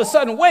all of a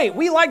sudden, wait,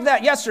 we liked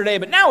that yesterday,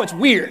 but now it's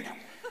weird.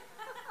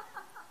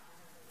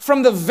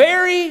 From the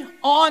very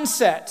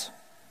onset,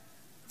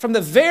 from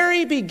the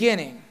very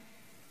beginning,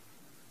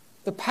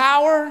 the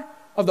power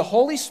of the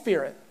Holy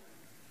Spirit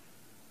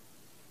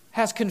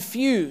has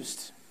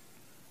confused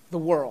the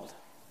world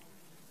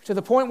to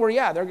the point where,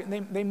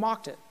 they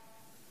mocked it.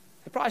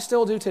 They probably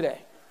still do today.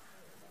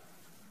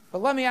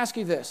 But let me ask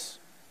you this.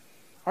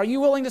 Are you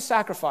willing to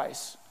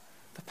sacrifice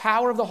the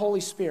power of the Holy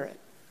Spirit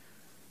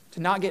to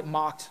not get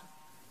mocked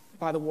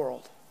by the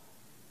world?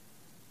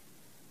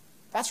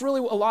 That's really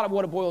a lot of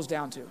what it boils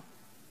down to.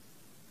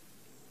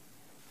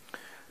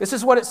 This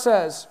is what it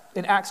says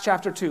in Acts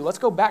chapter 2. Let's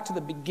go back to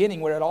the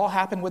beginning where it all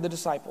happened with the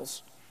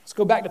disciples. Let's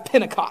go back to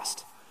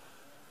Pentecost.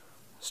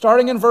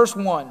 Starting in verse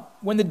 1.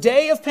 When the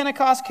day of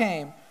Pentecost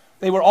came,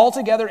 they were all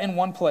together in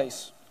one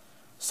place.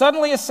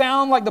 Suddenly a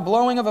sound like the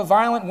blowing of a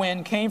violent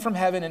wind came from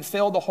heaven and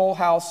filled the whole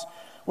house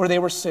where they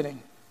were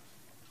sitting.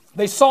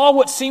 They saw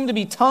what seemed to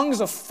be tongues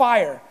of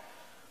fire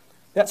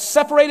that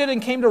separated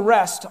and came to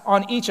rest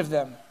on each of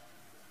them.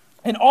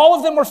 And all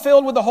of them were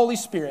filled with the Holy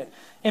Spirit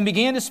and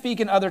began to speak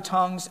in other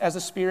tongues as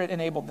the Spirit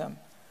enabled them.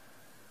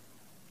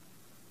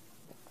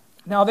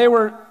 Now there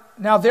were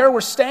Now there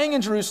were staying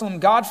in Jerusalem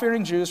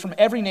God-fearing Jews from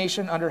every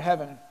nation under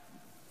heaven.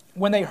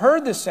 When they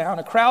heard this sound,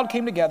 a crowd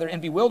came together in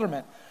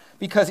bewilderment,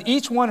 because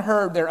each one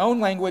heard their own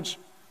language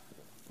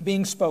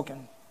being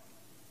spoken.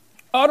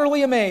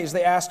 Utterly amazed,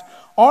 they asked,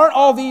 "Aren't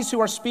all these who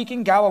are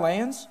speaking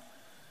Galileans?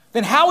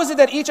 Then how is it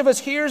that each of us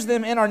hears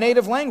them in our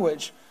native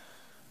language?"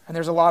 And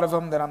there's a lot of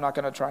them that I'm not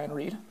going to try and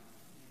read.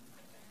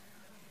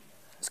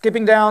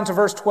 Skipping down to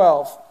verse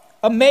 12.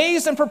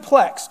 Amazed and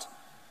perplexed,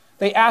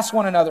 they asked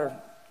one another,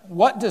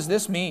 "What does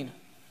this mean?"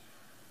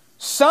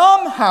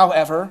 Some,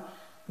 however,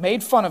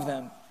 made fun of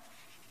them,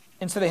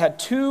 and so they had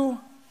too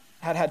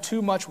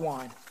much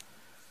wine.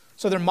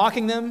 So they're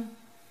mocking them,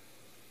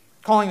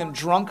 calling them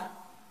drunk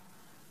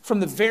from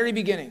the very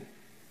beginning.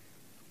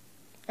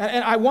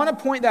 And I want to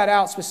point that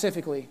out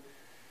specifically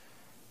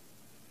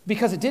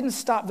because it didn't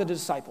stop the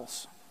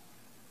disciples.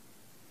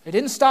 It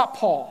didn't stop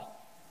Paul.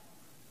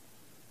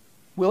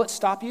 Will it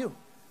stop you?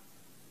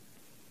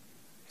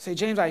 Say,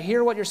 James, I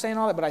hear what you're saying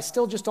all that, but I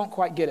still just don't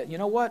quite get it. You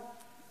know what?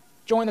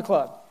 Join the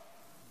club.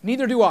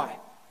 Neither do I.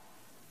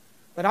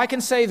 But I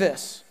can say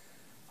this.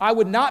 I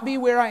would not be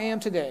where I am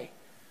today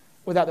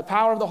without the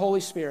power of the Holy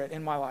Spirit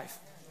in my life.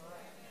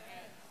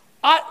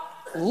 I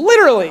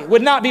literally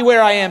would not be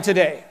where I am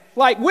today.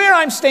 Like where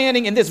I'm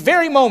standing in this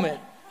very moment,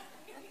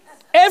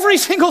 every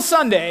single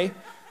Sunday,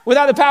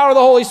 without the power of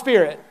the Holy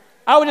Spirit.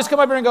 I would just come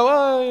up here and go,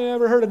 "Oh, you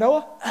ever heard of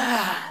Noah?"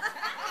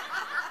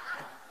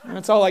 And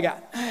that's all I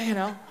got, you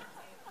know.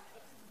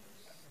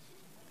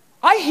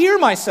 I hear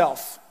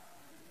myself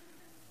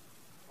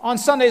on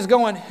Sundays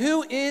going,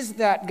 "Who is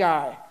that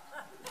guy?"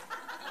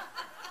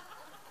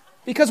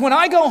 Because when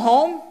I go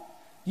home,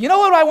 you know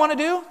what I want to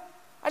do?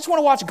 I just want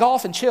to watch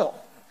golf and chill.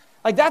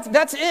 Like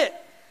that's it.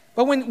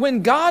 But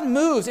when God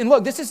moves, and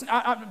look, this is,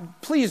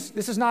 please,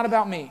 this is not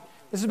about me.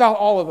 This is about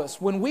all of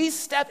us. When we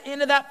step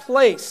into that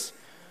place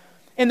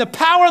and the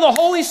power of the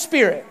Holy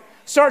Spirit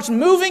starts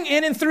moving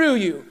in and through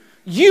you,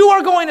 you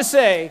are going to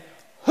say,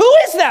 "Who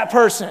is that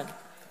person?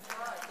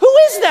 Who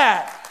is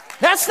that?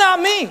 That's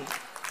not me."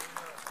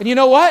 And you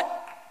know what?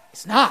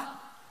 It's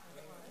not.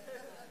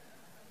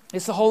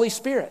 It's the Holy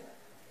Spirit.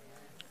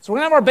 So we're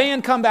going to have our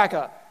band come back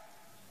up.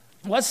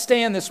 Let's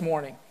stand this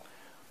morning.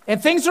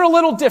 And things are a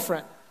little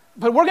different,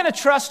 but we're going to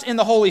trust in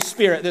the Holy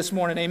Spirit this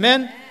morning.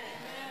 Amen?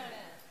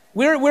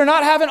 We're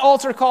not having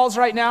altar calls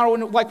right now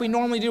like we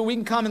normally do. We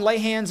can come and lay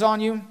hands on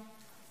you.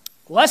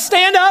 Let's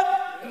stand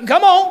up.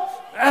 Come on.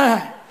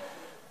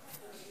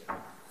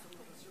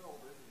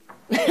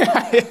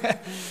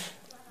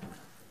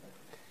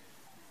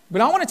 But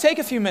I want to take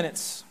a few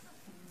minutes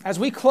as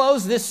we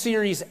close this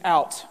series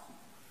out.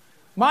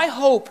 My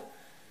hope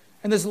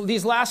in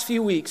these last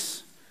few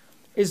weeks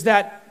is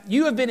that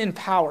you have been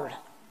empowered,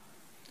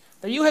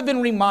 that you have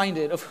been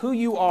reminded of who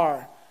you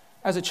are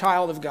as a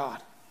child of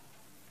God.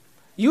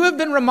 You have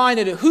been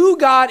reminded of who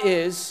God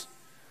is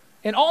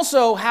and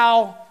also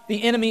how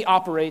the enemy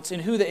operates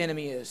and who the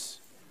enemy is.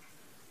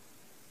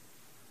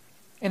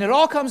 And it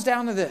all comes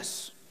down to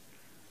this: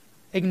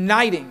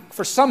 igniting,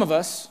 for some of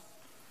us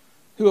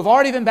who have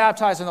already been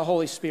baptized in the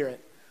Holy Spirit,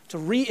 to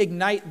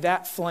reignite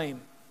that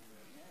flame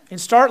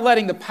and start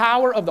letting the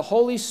power of the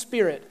Holy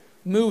Spirit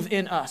move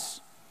in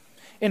us.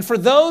 And for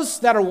those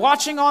that are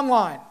watching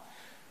online,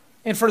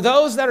 and for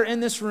those that are in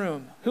this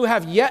room who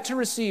have yet to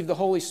receive the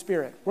Holy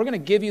Spirit, we're going to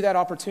give you that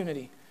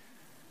opportunity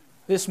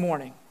this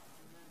morning.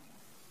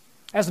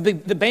 As the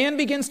band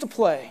begins to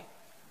play,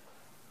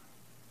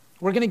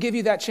 we're going to give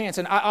you that chance.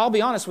 And I'll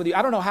be honest with you,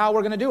 I don't know how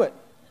we're going to do it,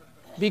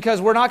 because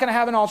we're not going to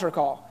have an altar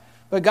call.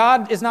 But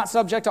God is not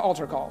subject to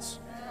altar calls.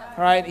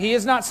 All right? He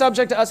is not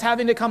subject to us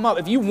having to come up.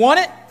 If you want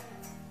it,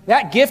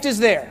 that gift is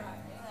there.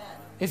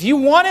 If you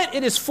want it,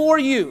 it is for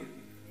you.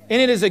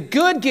 And it is a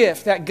good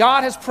gift that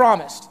God has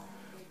promised.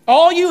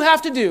 All you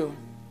have to do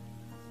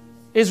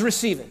is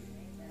receive it.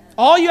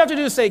 All you have to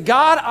do is say,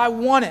 "God, I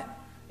want it."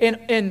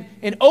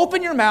 And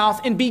open your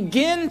mouth and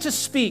begin to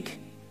speak.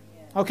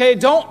 Okay?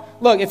 Don't,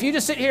 look, if you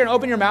just sit here and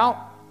open your mouth,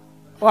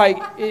 like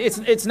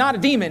it's not a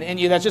demon in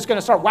you that's just going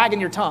to start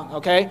wagging your tongue,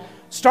 okay?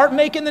 Start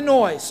making the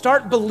noise.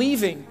 Start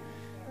believing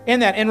in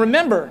that. And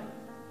remember,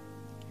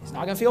 it's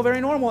not going to feel very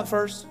normal at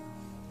first.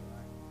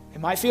 It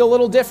might feel a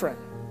little different.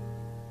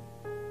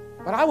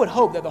 But I would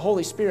hope that the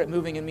Holy Spirit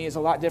moving in me is a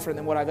lot different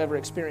than what I've ever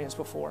experienced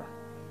before.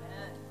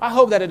 I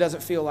hope that it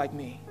doesn't feel like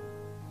me.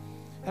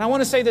 And I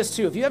want to say this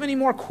too. If you have any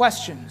more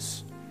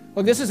questions,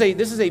 look, this is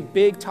a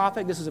big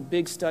topic. This is a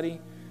big study.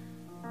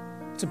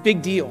 It's a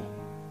big deal.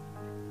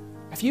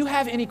 If you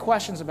have any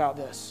questions about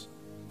this,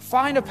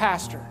 find a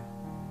pastor.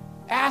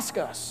 Ask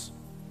us.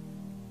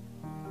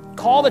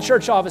 Call the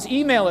church office.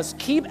 Email us.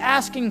 Keep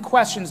asking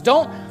questions.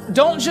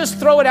 Don't just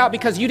throw it out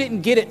because you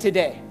didn't get it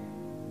today.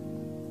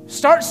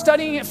 Start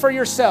studying it for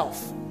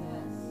yourself.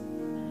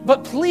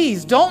 But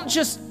please, don't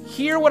just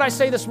hear what I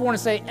say this morning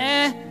and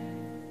say,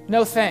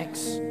 no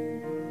thanks.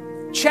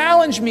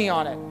 Challenge me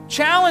on it.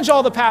 Challenge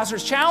all the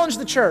pastors. Challenge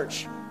the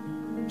church.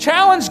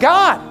 Challenge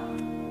God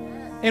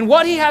and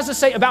what He has to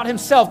say about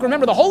Himself.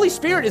 Remember, the Holy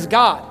Spirit is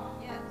God.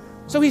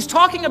 So He's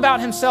talking about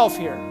Himself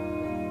here.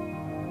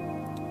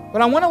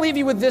 But I want to leave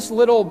you with this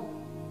little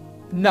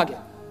nugget.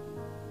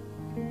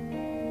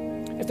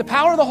 If the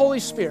power of the Holy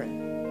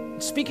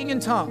Spirit, speaking in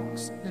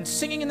tongues and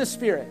singing in the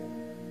Spirit,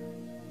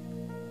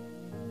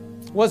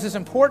 was as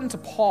important to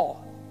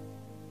Paul,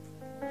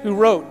 who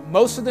wrote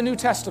most of the New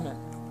Testament,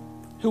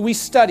 who we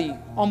study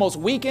almost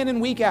week in and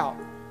week out,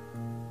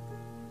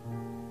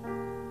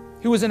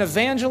 who was an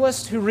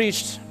evangelist who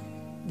reached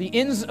the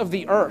ends of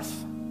the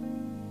earth,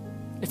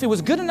 if it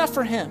was good enough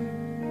for him,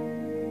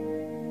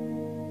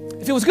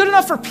 if it was good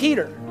enough for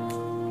Peter,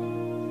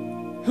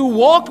 who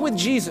walked with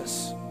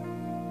Jesus,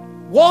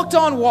 walked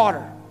on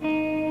water,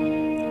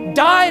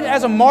 died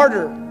as a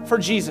martyr for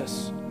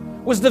Jesus,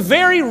 was the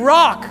very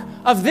rock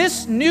of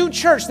this new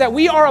church that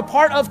we are a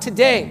part of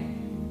today.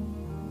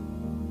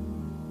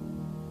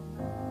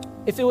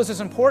 If it was as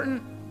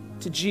important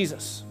to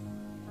Jesus,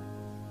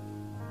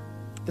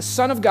 the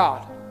Son of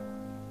God,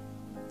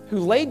 who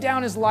laid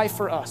down his life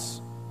for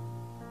us,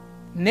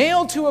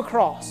 nailed to a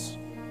cross,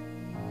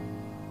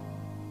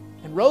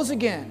 and rose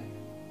again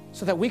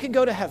so that we could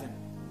go to heaven.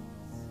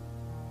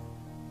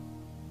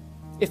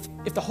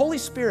 If the Holy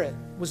Spirit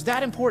was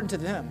that important to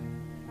them,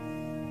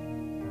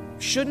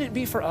 shouldn't it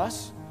be for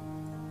us?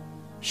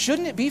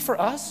 Shouldn't it be for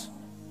us?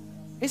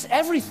 It's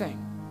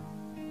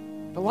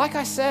everything. But like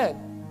I said,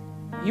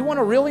 you want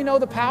to really know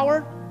the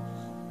power?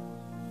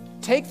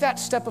 Take that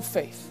step of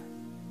faith.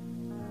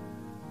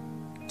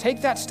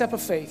 Take that step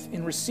of faith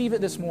and receive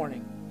it this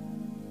morning.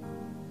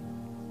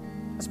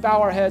 Let's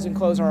bow our heads and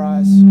close our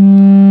eyes.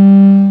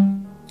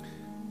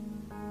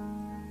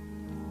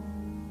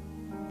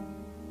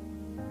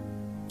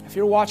 If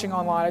you're watching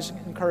online, I just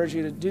encourage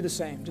you to do the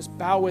same. Just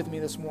bow with me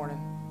this morning.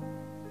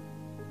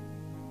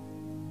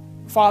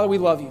 Father, we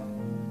love you.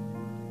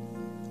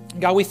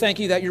 God, we thank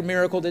you that your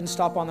miracle didn't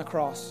stop on the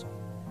cross.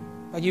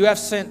 God, you have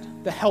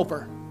sent the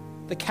helper,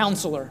 the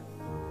counselor.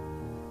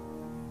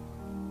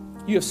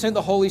 You have sent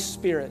the Holy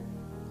Spirit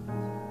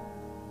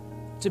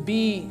to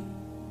be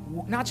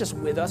not just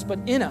with us, but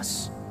in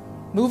us,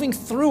 moving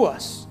through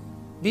us,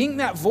 being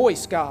that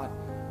voice, God,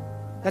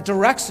 that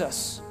directs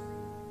us.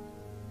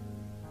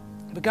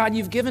 But God,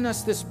 you've given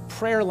us this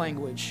prayer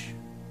language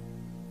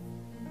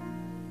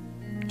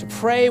to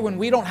pray when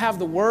we don't have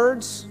the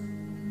words.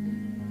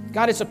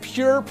 God, it's a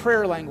pure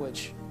prayer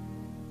language.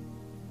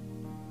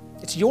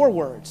 It's your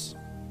words.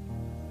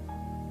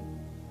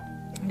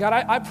 God,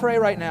 I pray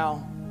right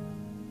now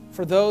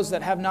for those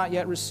that have not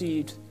yet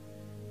received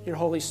your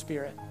Holy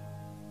Spirit.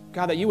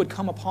 God, that you would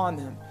come upon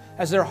them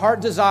as their heart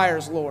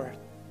desires, Lord,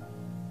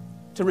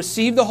 to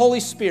receive the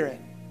Holy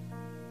Spirit.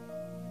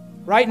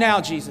 Right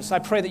now, Jesus, I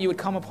pray that you would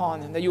come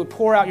upon them, that you would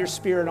pour out your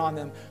Spirit on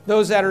them.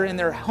 Those that are in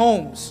their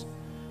homes,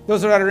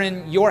 those that are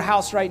in your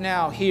house right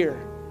now,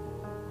 here.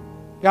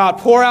 God,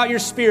 pour out your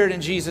Spirit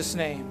in Jesus'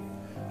 name.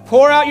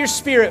 Pour out your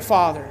Spirit,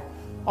 Father,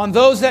 on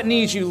those that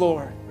need you,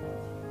 Lord.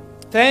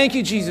 Thank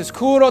you, Jesus.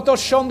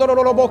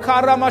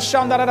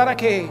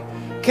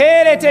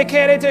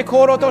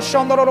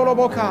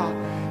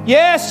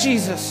 Yes,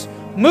 Jesus.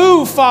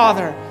 Move,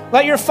 Father.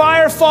 Let your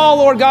fire fall,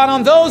 Lord God,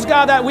 on those,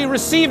 God, that we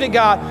received it,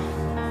 God.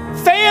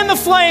 Fan the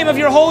flame of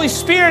your Holy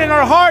Spirit in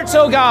our hearts,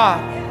 oh God.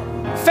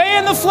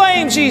 Fan the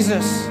flame,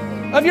 Jesus,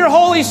 of your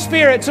Holy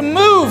Spirit to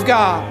move,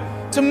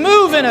 God, to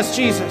move in us,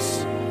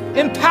 Jesus.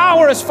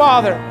 Empower us,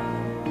 Father,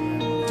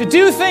 to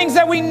do things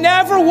that we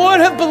never would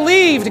have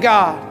believed,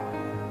 God.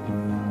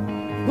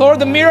 Lord,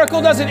 the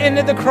miracle doesn't end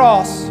at the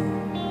cross.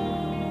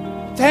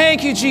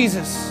 Thank you,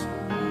 Jesus.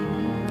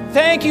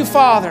 Thank you,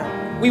 Father.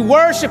 We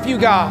worship you,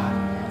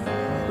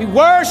 God. We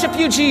worship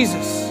you,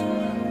 Jesus.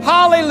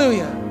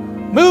 Hallelujah.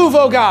 Move,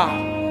 oh God.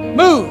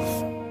 Move.